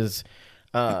them is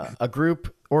a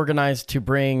group organized to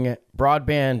bring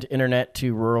broadband internet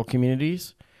to rural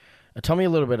communities. Tell me a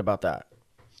little bit about that.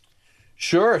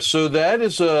 Sure. So that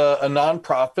is a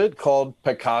nonprofit called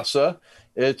PECASA.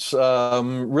 It's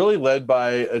really led by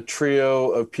a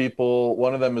trio of people.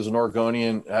 One of them is an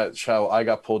Oregonian. That's how I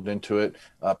got pulled into it.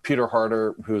 Peter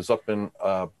Harder, who's up in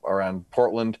around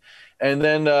Portland. And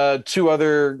then 2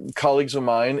 other colleagues of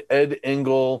mine, Ed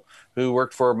Engel, who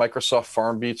worked for Microsoft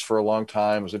Farm Beats for a long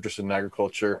time, was interested in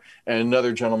agriculture, and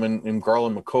another gentleman named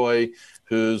Garland McCoy,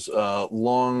 who's a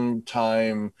long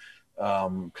time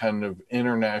kind of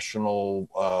international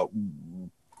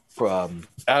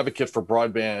advocate for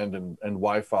broadband and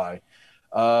Wi-Fi.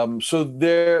 So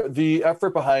the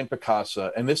effort behind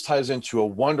PECASA, and this ties into a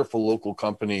wonderful local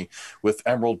company with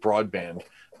Emerald Broadband,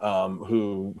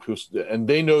 and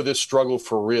they know this struggle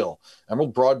for real.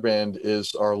 Emerald Broadband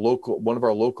is one of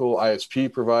our local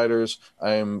ISP providers.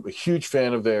 I am a huge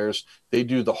fan of theirs. They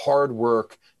do the hard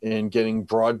work in getting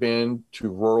broadband to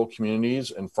rural communities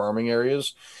and farming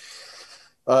areas.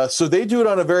 So they do it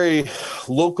on a very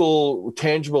local,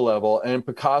 tangible level, and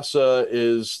PECASA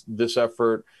is this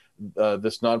effort,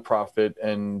 this nonprofit,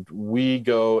 and we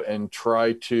go and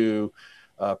try to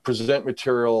present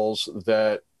materials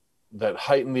that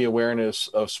heighten the awareness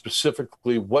of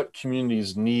specifically what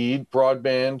communities need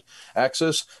broadband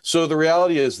access. So the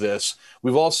reality is this: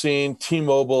 we've all seen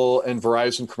T-Mobile and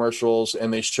Verizon commercials,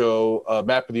 and they show a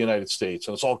map of the United States,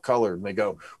 and it's all colored, and they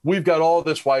go, we've got all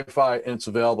this Wi-Fi, and it's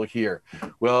available here.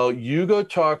 Well, you go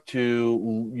talk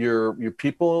to your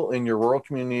people in your rural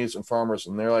communities and farmers,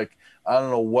 and they're like, I don't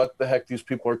know what the heck these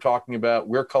people are talking about.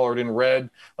 We're colored in red,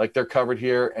 like they're covered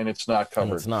here, and it's not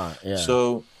covered. And it's not, yeah.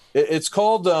 It's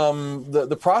called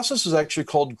the process is actually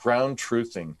called ground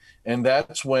truthing, and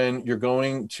that's when you're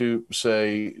going to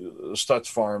say Stutz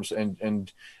Farms,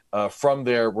 and from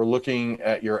there we're looking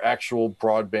at your actual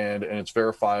broadband, and it's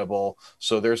verifiable.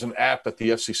 So there's an app that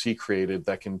the FCC created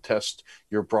that can test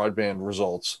your broadband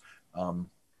results.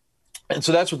 And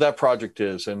so that's what that project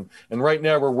is, and right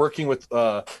now we're working with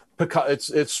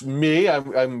it's me.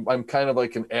 I'm kind of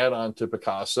like an add-on to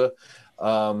Picasa.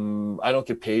 I don't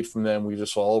get paid from them. We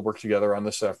just all work together on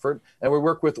this effort. And we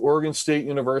work with Oregon State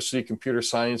University computer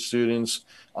science students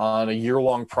on a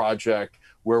year-long project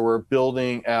where we're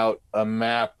building out a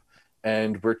map,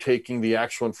 and we're taking the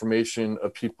actual information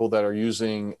of people that are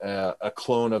using a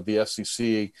clone of the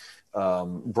FCC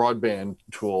broadband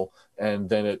tool, and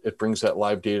then it brings that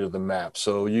live data to the map.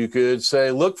 So you could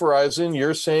say, look, Verizon,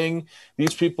 you're saying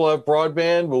these people have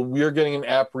broadband. Well, we're getting an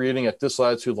app reading at this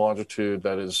latitude, longitude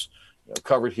that is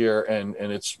covered here, and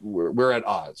it's we're at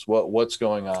odds. What's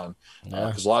going on?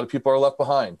 Because a lot of people are left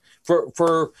behind.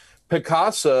 For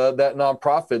Picasa, that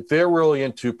nonprofit, they're really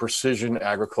into precision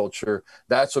agriculture.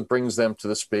 That's what brings them to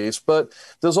the space. But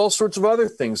there's all sorts of other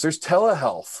things. There's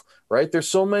telehealth, right? There's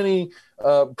so many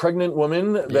pregnant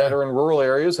women that are in rural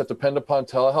areas that depend upon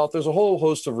telehealth. There's a whole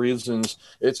host of reasons.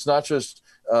 It's not just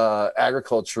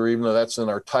agriculture, even though that's in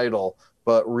our title,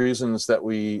 but reasons that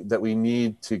we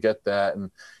need to get that.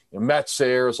 And Matt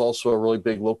Sayre is also a really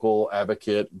big local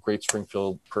advocate, great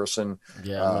Springfield person.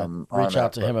 Yeah, reach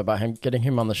out to him about getting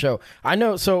him on the show. I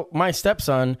know. So my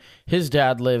stepson, his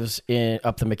dad lives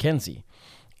up the McKenzie,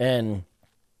 and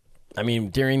I mean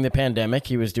during the pandemic,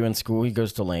 he was doing school. He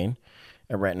goes to Lane,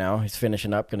 and right now he's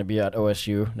finishing up, going to be at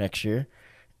OSU next year,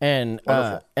 and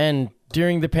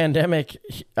during the pandemic,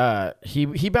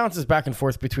 he bounces back and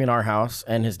forth between our house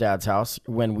and his dad's house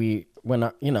when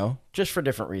just for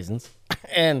different reasons.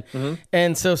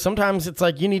 And so sometimes it's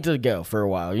like, you need to go for a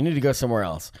while. You need to go somewhere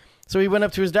else. So he went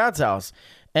up to his dad's house,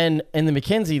 and in the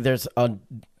McKenzie, there's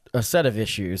a set of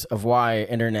issues of why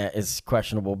internet is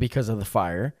questionable because of the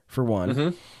fire, for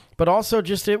one, but also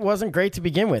just it wasn't great to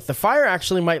begin with. The fire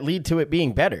actually might lead to it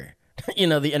being better,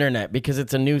 the internet, because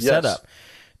it's a new setup.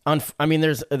 I mean,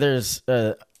 there's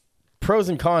pros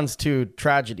and cons to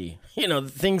tragedy.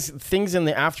 Things in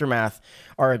the aftermath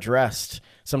are addressed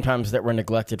sometimes that were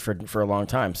neglected for a long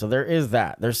time. So there is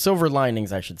that. There's silver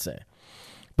linings, I should say.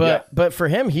 But for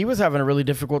him, he was having a really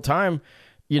difficult time,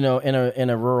 in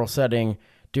a rural setting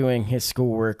doing his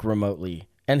schoolwork remotely.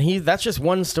 And that's just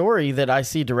one story that I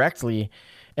see directly.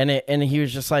 And he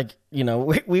was just like,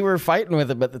 we were fighting with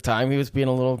him at the time. He was being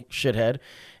a little shithead.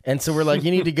 And so we're like,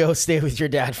 you need to go stay with your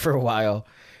dad for a while.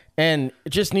 And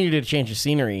just needed to change the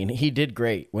scenery. And he did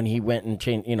great when he went and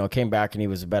came back, and he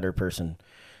was a better person.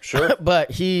 Sure. But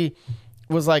he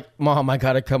was like, Mom, I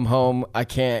got to come home. I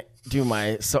can't do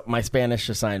my Spanish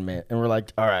assignment. And we're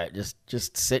like, all right,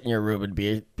 just sit in your room and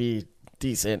be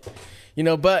decent.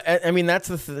 But I mean, it's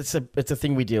a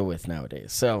thing we deal with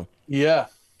nowadays. So, yeah.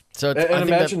 So and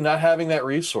imagine not having that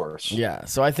resource. Yeah.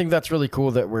 So I think that's really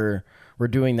cool that we're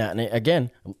doing that. And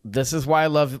again, this is why I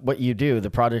love what you do.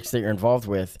 The projects that you're involved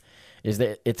with is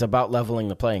that it's about leveling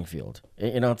the playing field.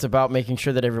 It's about making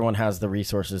sure that everyone has the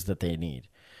resources that they need.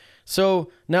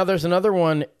 So now there's another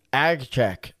one,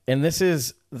 AgCheck, and this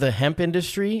is the hemp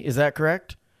industry. Is that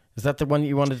correct? Is that the one that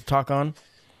you wanted to talk on?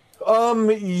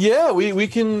 Yeah, we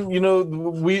can,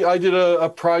 I did a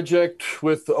project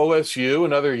with OSU,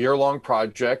 another year-long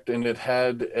project, and it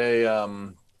had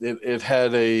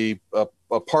a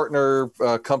partner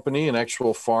company, an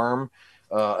actual farm,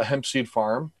 a hemp seed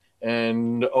farm,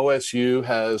 and OSU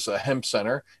has a hemp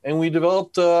center, and we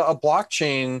developed a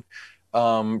blockchain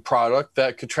product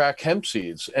that could track hemp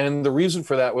seeds. And the reason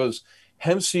for that was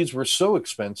hemp seeds were so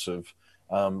expensive,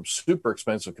 super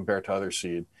expensive compared to other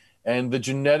seed. And the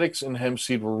genetics in hemp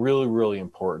seed were really, really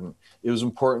important. It was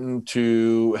important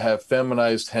to have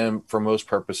feminized hemp for most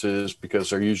purposes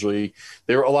because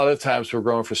they were a lot of times we're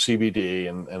growing for CBD,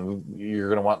 and you're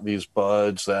going to want these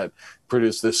buds that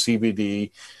produce this CBD.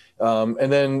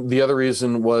 And then the other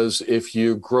reason was if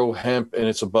you grow hemp and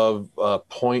it's above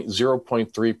 0.3%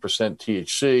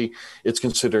 THC, it's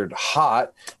considered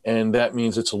hot, and that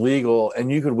means it's illegal,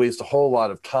 and you could waste a whole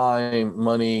lot of time,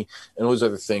 money, and all those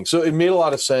other things. So it made a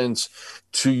lot of sense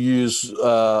to use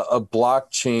a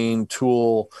blockchain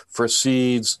tool for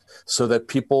seeds so that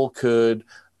people could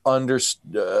verify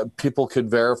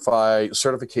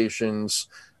certifications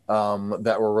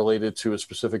that were related to a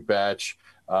specific batch.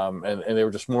 And they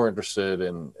were just more interested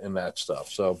in that stuff.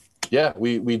 So yeah,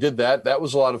 we did that. That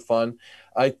was a lot of fun.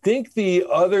 I think the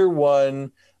other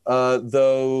one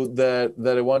though,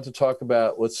 that I wanted to talk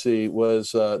about. Let's see,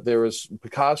 was there was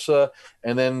Picasa,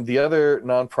 and then the other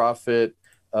nonprofit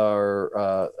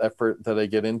or effort that I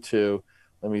get into.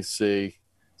 Let me see.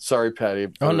 Sorry, Patty.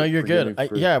 Oh no, you're good.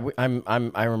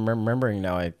 I'm remembering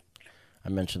now. I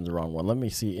mentioned the wrong one. Let me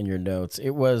see in your notes. It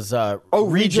was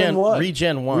Regen One.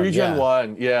 Regen One. Regen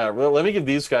One. Yeah. Well, let me give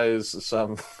these guys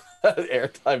some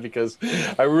airtime because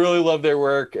I really love their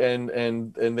work,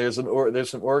 and there's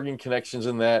some Oregon connections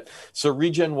in that. So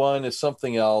Regen One is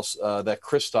something else that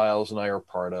Chris Stiles and I are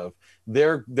part of.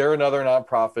 They're another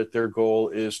nonprofit. Their goal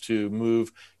is to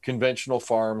move conventional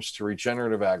farms to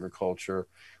regenerative agriculture.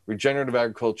 Regenerative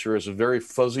agriculture is a very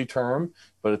fuzzy term,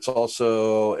 but it's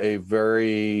also a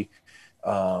very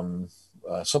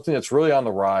something that's really on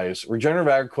the rise. Regenerative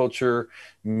agriculture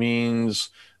means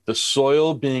the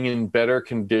soil being in better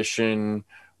condition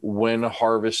when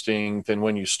harvesting than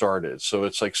when you started. So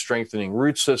it's like strengthening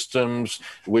root systems,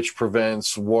 which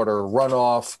prevents water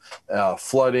runoff,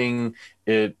 flooding.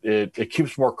 It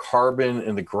keeps more carbon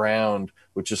in the ground,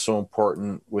 which is so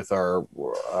important with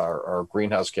our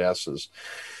greenhouse gases.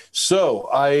 So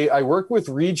I work with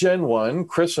Regen One,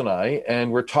 Chris and I,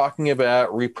 and we're talking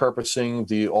about repurposing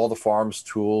the All the Farms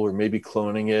tool, or maybe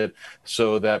cloning it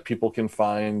so that people can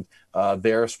find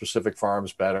their specific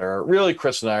farms better. Really,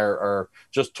 Chris and I are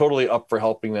just totally up for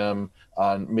helping them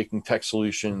on making tech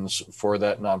solutions for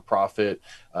that nonprofit.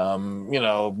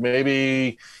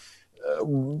 Maybe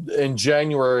in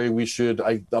January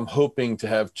I'm hoping to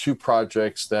have 2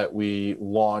 projects that we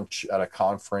launch at a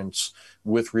conference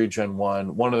with Regen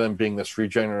one of them being this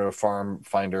regenerative farm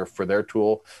finder for their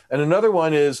tool, and another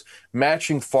one is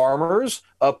matching farmers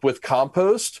up with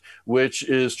compost, which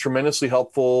is tremendously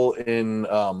helpful in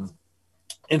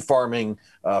farming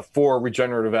for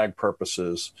regenerative ag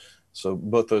purposes. So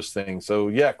both those things. So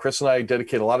yeah, Chris and I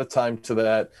dedicate a lot of time to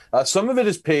that. Some of it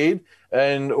is paid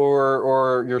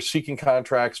or you're seeking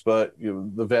contracts, but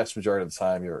the vast majority of the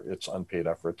time it's unpaid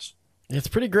efforts. It's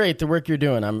pretty great the work you're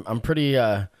doing. I'm pretty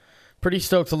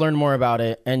stoked to learn more about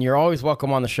it, and you're always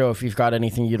welcome on the show if you've got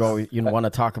anything you'd want to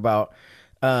talk about.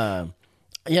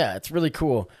 Yeah, it's really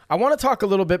cool. I want to talk a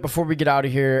little bit before we get out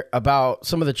of here about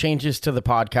some of the changes to the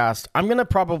podcast. I'm going to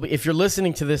probably, if you're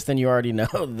listening to this, then you already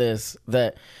know this,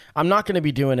 that I'm not going to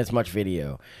be doing as much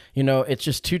video. It's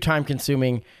just too time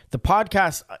consuming. The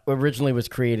podcast originally was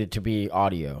created to be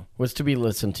audio, was to be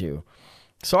listened to.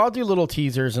 So I'll do little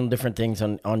teasers and different things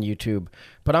on YouTube,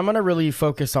 but I'm going to really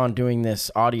focus on doing this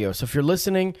audio. So if you're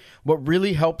listening, what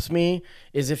really helps me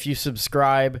is if you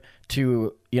subscribe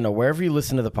to, wherever you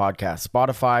listen to the podcast,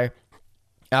 Spotify,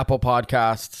 Apple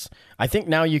Podcasts. I think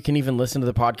now you can even listen to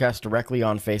the podcast directly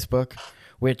on Facebook,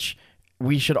 which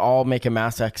we should all make a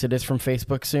mass exodus from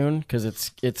Facebook soon because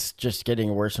it's just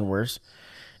getting worse and worse,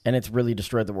 and it's really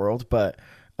destroyed the world. But,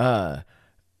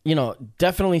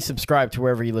 definitely subscribe to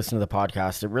wherever you listen to the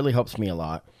podcast. It really helps me a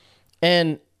lot.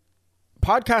 And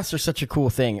podcasts are such a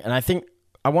cool thing. And I think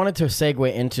I wanted to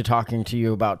segue into talking to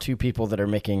you about 2 people that are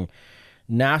making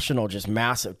national, just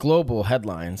massive, global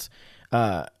headlines,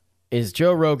 is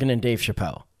Joe Rogan and Dave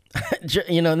Chappelle.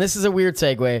 And this is a weird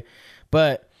segue,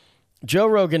 but Joe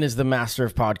Rogan is the master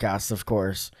of podcasts, of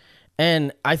course.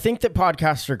 And I think that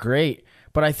podcasts are great,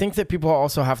 but I think that people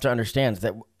also have to understand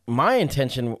that my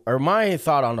intention or my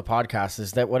thought on the podcast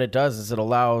is that what it does is it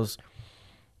allows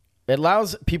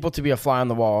people to be a fly on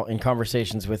the wall in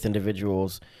conversations with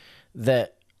individuals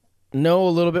that know a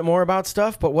little bit more about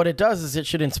stuff. But what it does is it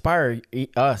should inspire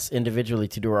us individually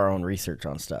to do our own research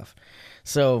on stuff.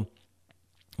 So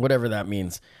whatever that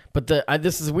means. But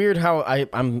this is weird how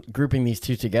I'm grouping these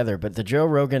 2 together, but the Joe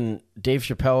Rogan, Dave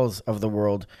Chappelle's of the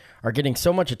world are getting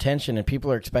so much attention and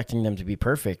people are expecting them to be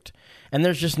perfect. And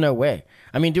there's just no way.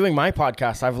 I mean, doing my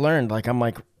podcast, I've learned,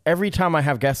 every time I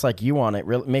have guests like you on it,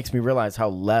 makes me realize how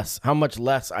much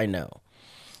less I know.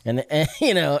 But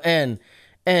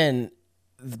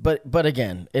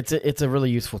again, it's a really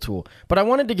useful tool. But I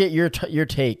wanted to get your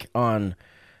take on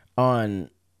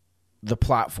the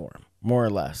platform, more or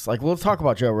less. We'll talk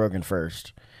about Joe Rogan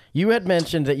first. You had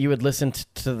mentioned that you had listened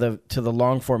to the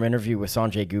long form interview with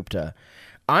Sanjay Gupta.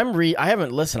 I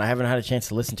haven't listened. I haven't had a chance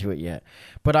to listen to it yet.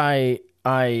 But I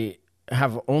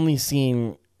have only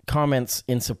seen comments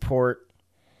in support,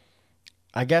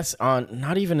 I guess,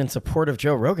 not even in support of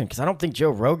Joe Rogan, because I don't think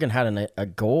Joe Rogan had a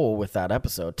goal with that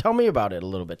episode. Tell me about it a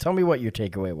little bit. Tell me what your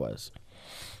takeaway was.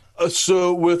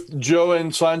 So with Joe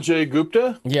and Sanjay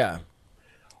Gupta? Yeah.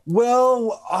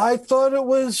 Well, I thought it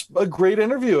was a great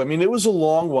interview. I mean, it was a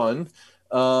long one,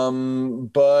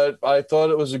 but I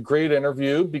thought it was a great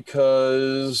interview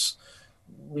because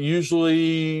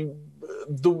usually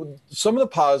some of the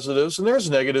positives, and there's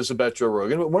negatives about Joe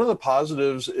Rogan, but one of the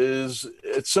positives is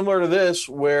it's similar to this,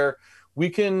 where we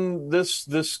can this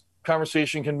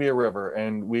conversation can be a river,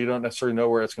 and we don't necessarily know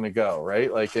where it's going to go,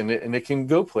 right? Like, and it can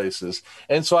go places,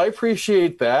 and so I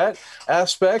appreciate that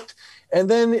aspect. And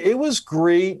then it was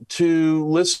great to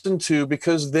listen to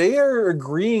because they are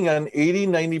agreeing on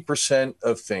 80-90%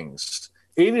 of things.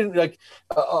 80, like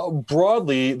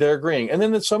broadly, they're agreeing. And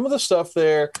then some of the stuff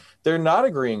they're not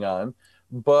agreeing on.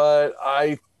 But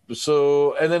and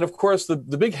then of course the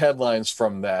big headlines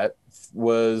from that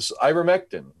was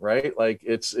ivermectin, right? Like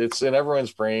it's in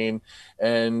everyone's brain.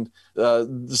 And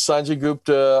Sanjay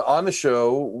Gupta on the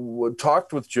show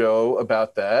talked with Joe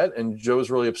about that, and Joe was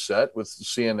really upset with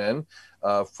CNN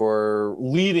for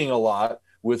leading a lot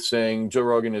with saying Joe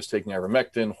Rogan is taking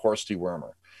ivermectin, horse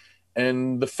dewormer.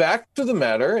 And the fact of the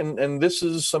matter, and this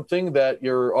is something that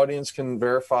your audience can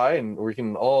verify and we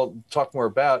can all talk more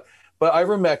about, but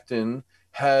ivermectin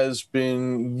has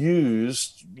been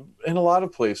used in a lot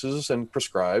of places and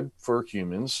prescribed for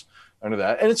humans under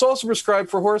that. And it's also prescribed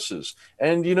for horses.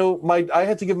 And, I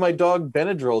had to give my dog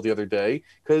Benadryl the other day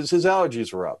because his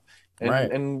allergies were up.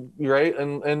 And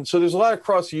so there's a lot of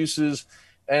cross uses.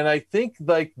 And I think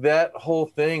like that whole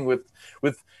thing with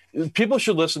people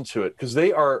should listen to it because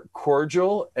they are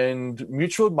cordial and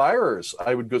mutual admirers,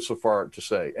 I would go so far to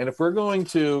say. And if we're going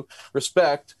to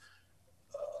respect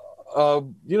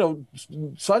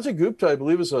Sanjay Gupta, I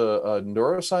believe, is a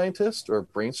neuroscientist or a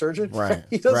brain surgeon. Right.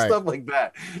 He does stuff like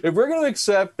that. If we're going to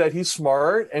accept that he's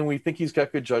smart and we think he's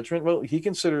got good judgment, well, he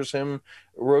considers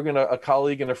Rogan a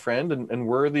colleague and a friend and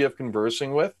worthy of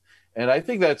conversing with. And I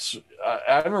think that's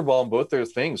admirable on both their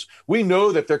things. We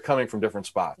know that they're coming from different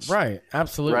spots. Right.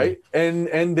 Absolutely. Right.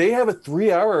 And they have a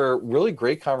 3-hour, really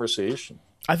great conversation.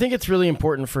 I think it's really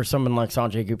important for someone like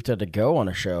Sanjay Gupta to go on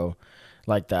a show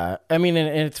like that. I mean, and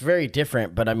it's very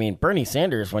different, but I mean, Bernie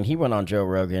Sanders, when he went on Joe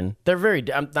Rogan,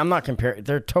 I'm not comparing,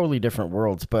 they're totally different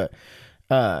worlds, but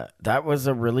that was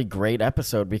a really great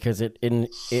episode because it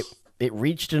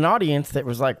reached an audience that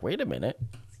was like, wait a minute,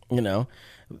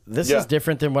 this is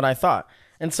different than what I thought.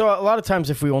 And so a lot of times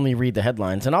if we only read the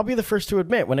headlines, and I'll be the first to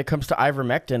admit, when it comes to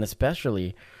ivermectin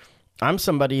especially, I'm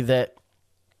somebody that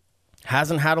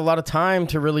hasn't had a lot of time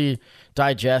to really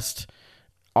digest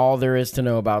all there is to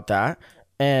know about that.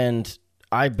 And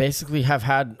I basically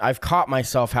I've caught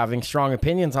myself having strong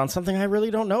opinions on something I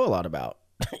really don't know a lot about.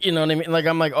 You know what I mean? Like,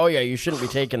 I'm like, oh yeah, you shouldn't be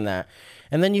taking that.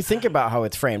 And then you think about how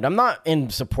it's framed. I'm not in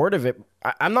support of it.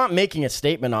 I'm not making a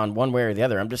statement on one way or the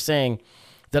other. I'm just saying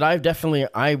that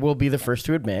I will be the first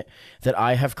to admit that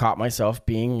I have caught myself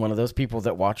being one of those people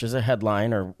that watches a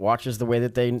headline or watches the way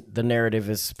that the narrative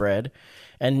is spread.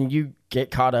 And you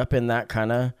get caught up in that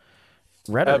kind of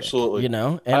rhetoric. Absolutely. And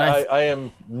I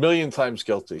am a million times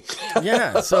guilty.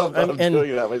 Yeah. So I'm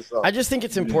doing that myself. I just think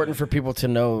it's important for people to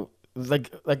know,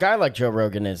 like a guy like Joe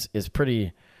Rogan is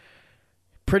pretty.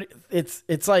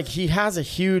 It's like he has a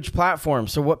huge platform.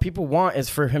 So what people want is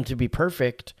for him to be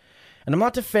perfect. And I'm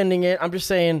not defending it. I'm just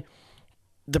saying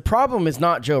the problem is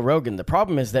not Joe Rogan. The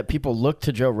problem is that people look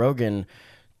to Joe Rogan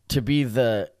to be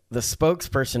the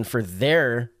spokesperson for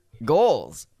their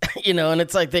goals, and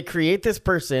it's like they create this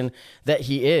person that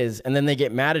he is, and then they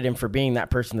get mad at him for being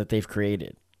that person that they've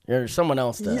created, or someone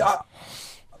else does. Yeah.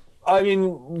 I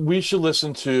mean, we should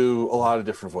listen to a lot of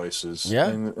different voices. Yeah.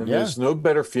 And there's no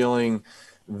better feeling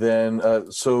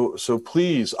than so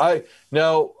please. I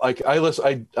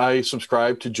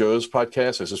subscribe to Joe's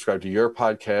podcast. I subscribe to your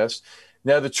podcast.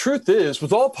 Now, the truth is,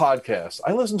 with all podcasts,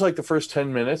 I listen to like the first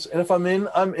 10 minutes, and if I'm in,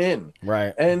 I'm in.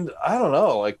 Right. And I don't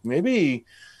know, like maybe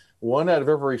 1 out of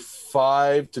every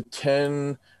 5 to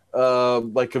 10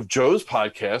 of Joe's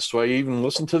podcast, so I even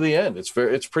listen to the end. It's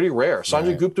pretty rare.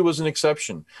 Sanjay Gupta was an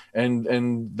exception,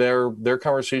 and their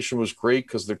conversation was great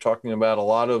because they're talking about a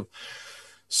lot of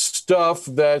stuff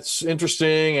that's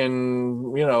interesting,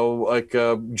 and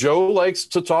Joe likes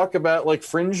to talk about like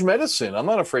fringe medicine. I'm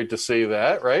not afraid to say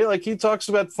that, right? Like he talks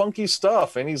about funky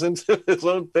stuff and he's into his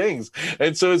own things,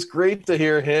 and so it's great to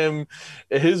hear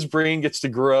his brain gets to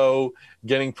grow,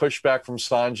 getting pushback from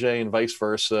Sanjay and vice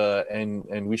versa,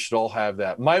 and we should all have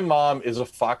that. My mom is a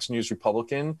Fox News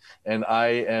Republican, and I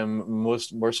am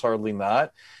most hardly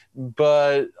not.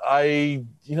 But I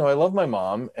love my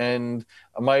mom, and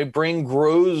my brain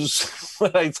grows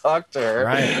when I talk to her.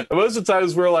 Right. Most of the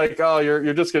times we're like, oh,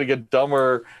 you're just going to get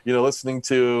dumber, listening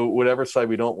to whatever side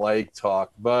we don't like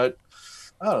talk. But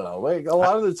I don't know. Like a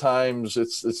lot of the times,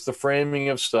 it's the framing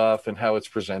of stuff and how it's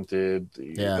presented.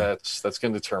 Yeah. That's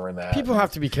going to determine that. People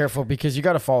have to be careful because you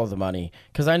got to follow the money.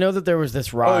 Because I know that there was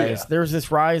this rise. Oh, yeah. There was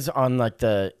this rise on like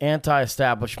the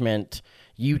anti-establishment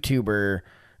YouTuber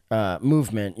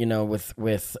movement,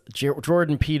 with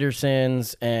Jordan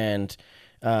Peterson's and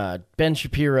Ben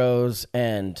Shapiro's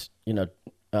and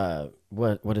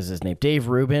what is his name, Dave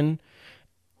Rubin,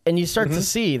 and you start to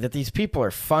see that these people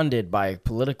are funded by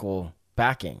political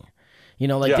backing.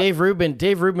 Dave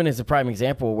Rubin is a prime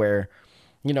example where,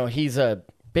 he's a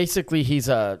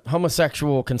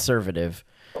homosexual conservative.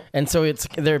 And so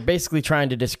they're basically trying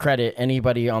to discredit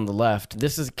anybody on the left.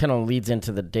 This is kind of leads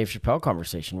into the Dave Chappelle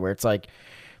conversation where it's like,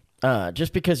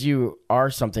 just because you are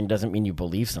something doesn't mean you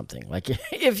believe something. Like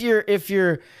if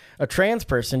you're a trans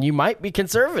person, you might be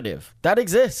conservative. That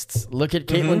exists. Look at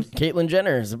Caitlyn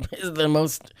Jenner is the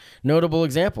most notable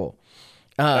example.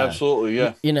 Absolutely,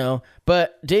 yeah.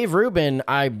 But Dave Rubin,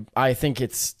 I think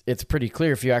it's pretty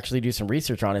clear if you actually do some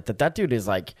research on it that dude is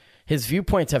like, his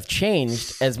viewpoints have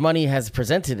changed as money has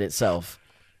presented itself.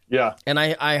 Yeah. And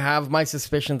I have my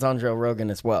suspicions on Joe Rogan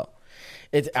as well.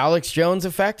 It's Alex Jones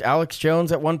effect. Alex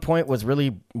Jones at one point was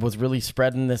really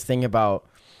spreading this thing about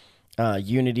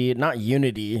unity, not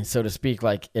unity, so to speak,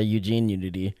 like a Eugene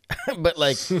unity,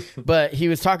 but he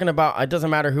was talking about, it doesn't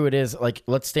matter who it is, like,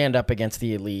 let's stand up against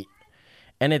the elite.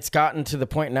 And it's gotten to the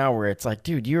point now where it's like,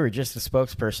 dude, you were just a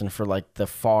spokesperson for like the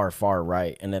far, far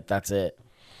right, and that's it.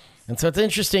 And so it's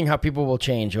interesting how people will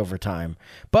change over time.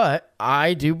 But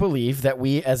I do believe that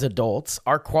we as adults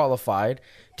are qualified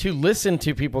to listen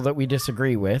to people that we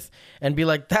disagree with and be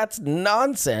like, that's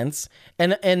nonsense.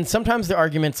 And sometimes the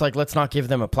argument's like, let's not give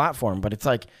them a platform. But it's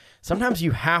like, sometimes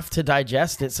you have to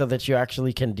digest it so that you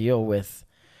actually can deal with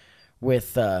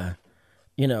the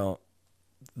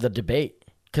debate.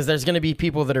 Because there's going to be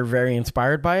people that are very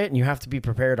inspired by it, and you have to be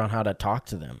prepared on how to talk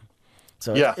to them.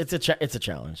 So yeah, it's a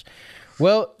challenge.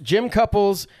 Well, Jim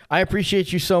Couples, I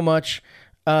appreciate you so much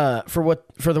for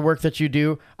the work that you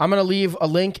do. I'm going to leave a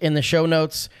link in the show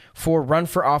notes for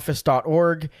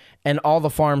runforoffice.org and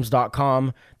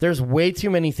allthefarms.com. There's way too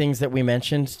many things that we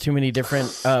mentioned, too many different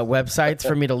websites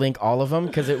for me to link all of them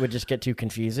because it would just get too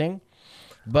confusing.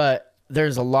 But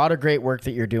there's a lot of great work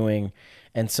that you're doing.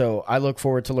 And so I look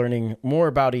forward to learning more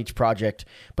about each project.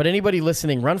 But anybody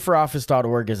listening,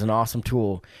 runforoffice.org is an awesome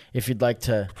tool if you'd like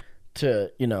to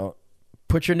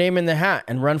put your name in the hat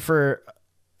and run for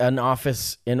an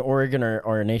office in Oregon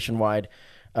or nationwide,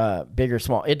 big or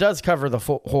small. It does cover the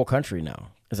whole country now.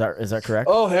 Is that correct?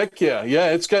 Oh, heck yeah.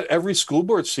 Yeah, it's got every school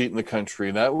board seat in the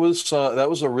country. That was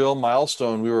a real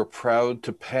milestone we were proud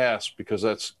to pass because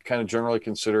that's kind of generally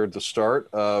considered the start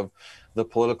of the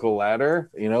political ladder,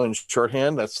 in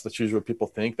shorthand. That's usually what people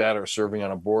think, that or serving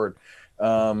on a board.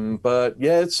 But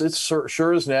yeah, it's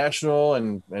sure is national.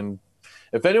 And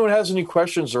if anyone has any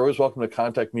questions, they're always welcome to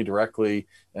contact me directly,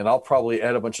 and I'll probably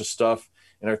add a bunch of stuff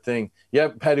in our thing. Yeah,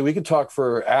 Patty, we could talk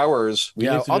for hours.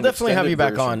 I'll definitely have you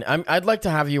back on. I'd like to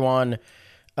have you on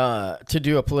to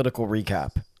do a political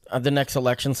recap. The next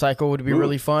election cycle would be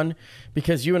really fun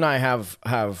because you and I have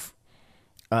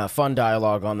fun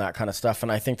dialogue on that kind of stuff,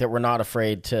 and I think that we're not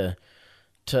afraid to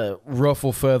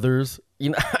ruffle feathers.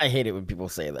 I hate it when people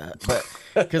say that, but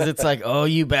because it's like, oh,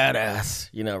 you badass,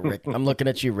 Rick. I'm looking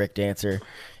at you, Rick Dancer.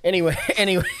 Anyways,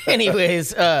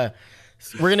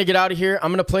 we're gonna get out of here.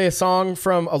 I'm gonna play a song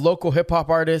from a local hip hop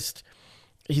artist.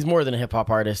 He's more than a hip hop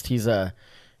artist. He's a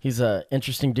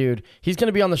interesting dude. He's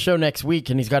gonna be on the show next week,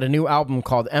 and he's got a new album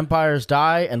called Empires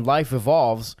Die and Life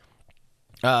Evolves.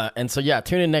 And so, yeah,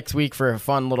 tune in next week for a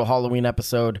fun little Halloween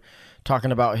episode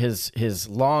talking about his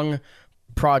long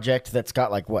project that's got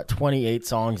 28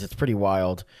 songs. It's pretty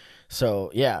wild.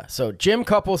 So, yeah. So, Jim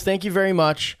Couples, thank you very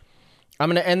much. I'm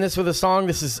going to end this with a song.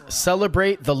 This is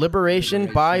Celebrate the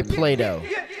Liberation by Play-Doh.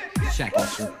 Check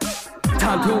it.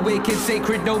 Time to awaken,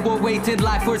 sacred, noble waiting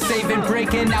life we're saving,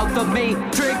 breaking out the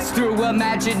matrix through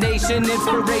imagination,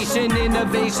 inspiration,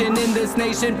 innovation in this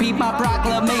nation. Beat my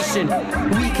proclamation.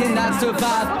 We cannot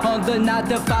survive on the 9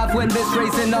 to 5 when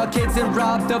misraising our kids and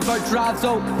robbed of our drive.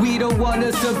 So we don't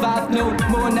wanna survive no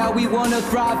more. Now we wanna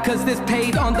thrive, cause this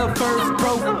paid on the first,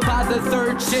 broke by the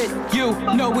third. Shit, you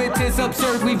know it is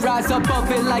absurd. We rise above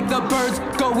it like the birds,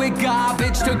 going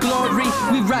garbage to glory.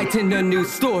 We writing a new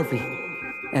story.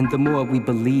 And the more we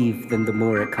believe, then the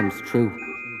more it comes true.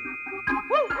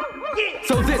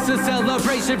 So this is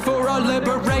celebration for our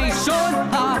liberation.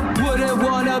 I wouldn't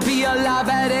wanna be alive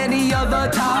at any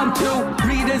other time to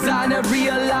redesign and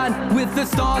realign with the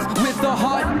stars, with the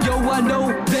heart. Yo, I know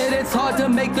that it's hard to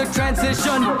make the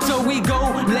transition. So we go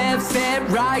left step,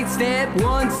 right step,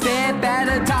 one step at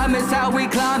a time is how we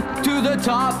climb to the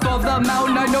top of the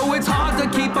mountain. I know it's hard to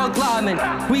keep on climbing.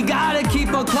 We gotta keep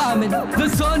on climbing. The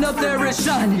sun up there is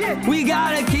shining. We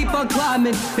gotta keep on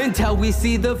climbing until we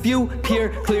see the view. Peer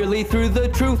clearly through the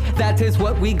truth. That is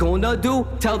what we gonna do.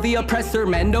 Tell the oppressor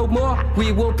man no more.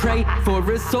 We will pray for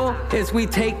his soul as we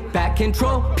take back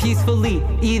control peacefully.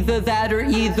 Either that or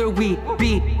either we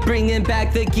be bringing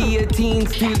back the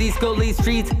guillotines to these gully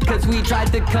streets. Cause we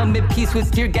tried to come in peace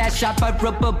with tear gas, shot by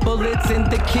rubber bullets in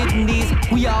the kidneys.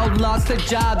 We all lost our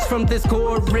jobs from this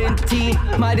quarantine.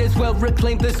 Might as well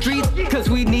reclaim the streets, cause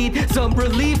we need some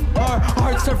relief. Our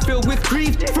hearts are filled with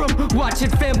grief from watching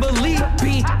family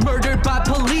be murdered by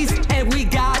police. And we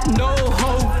got no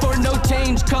hope for no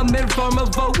change coming from a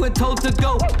vote when told to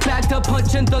go back to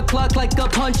punching the clock like a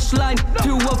punchline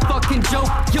to a fucking joke.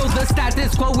 Yo, the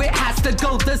status quo, it has to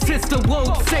go. The system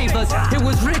won't save us. It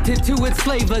was written to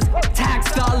enslave us.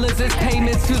 Tax dollars as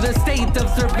payments to the state of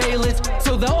surveillance.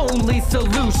 So the only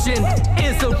solution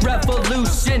is a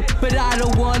revolution. But I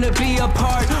don't wanna be a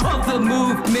part of the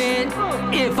movement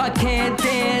if I can't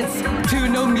dance to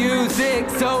no music.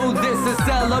 So this is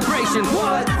celebration.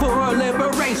 What? For our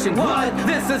liberation. What?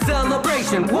 This is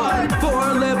celebration. What? For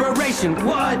our liberation.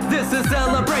 What? This is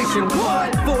celebration.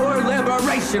 What? For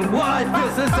liberation. What?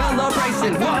 This is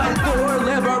celebration. What? For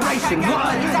liberation.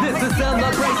 What? This is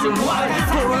celebration. What?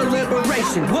 For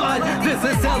liberation. What? This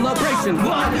is celebration.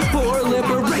 What? For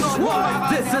liberation.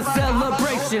 What? This is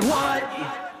celebration.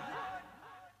 What?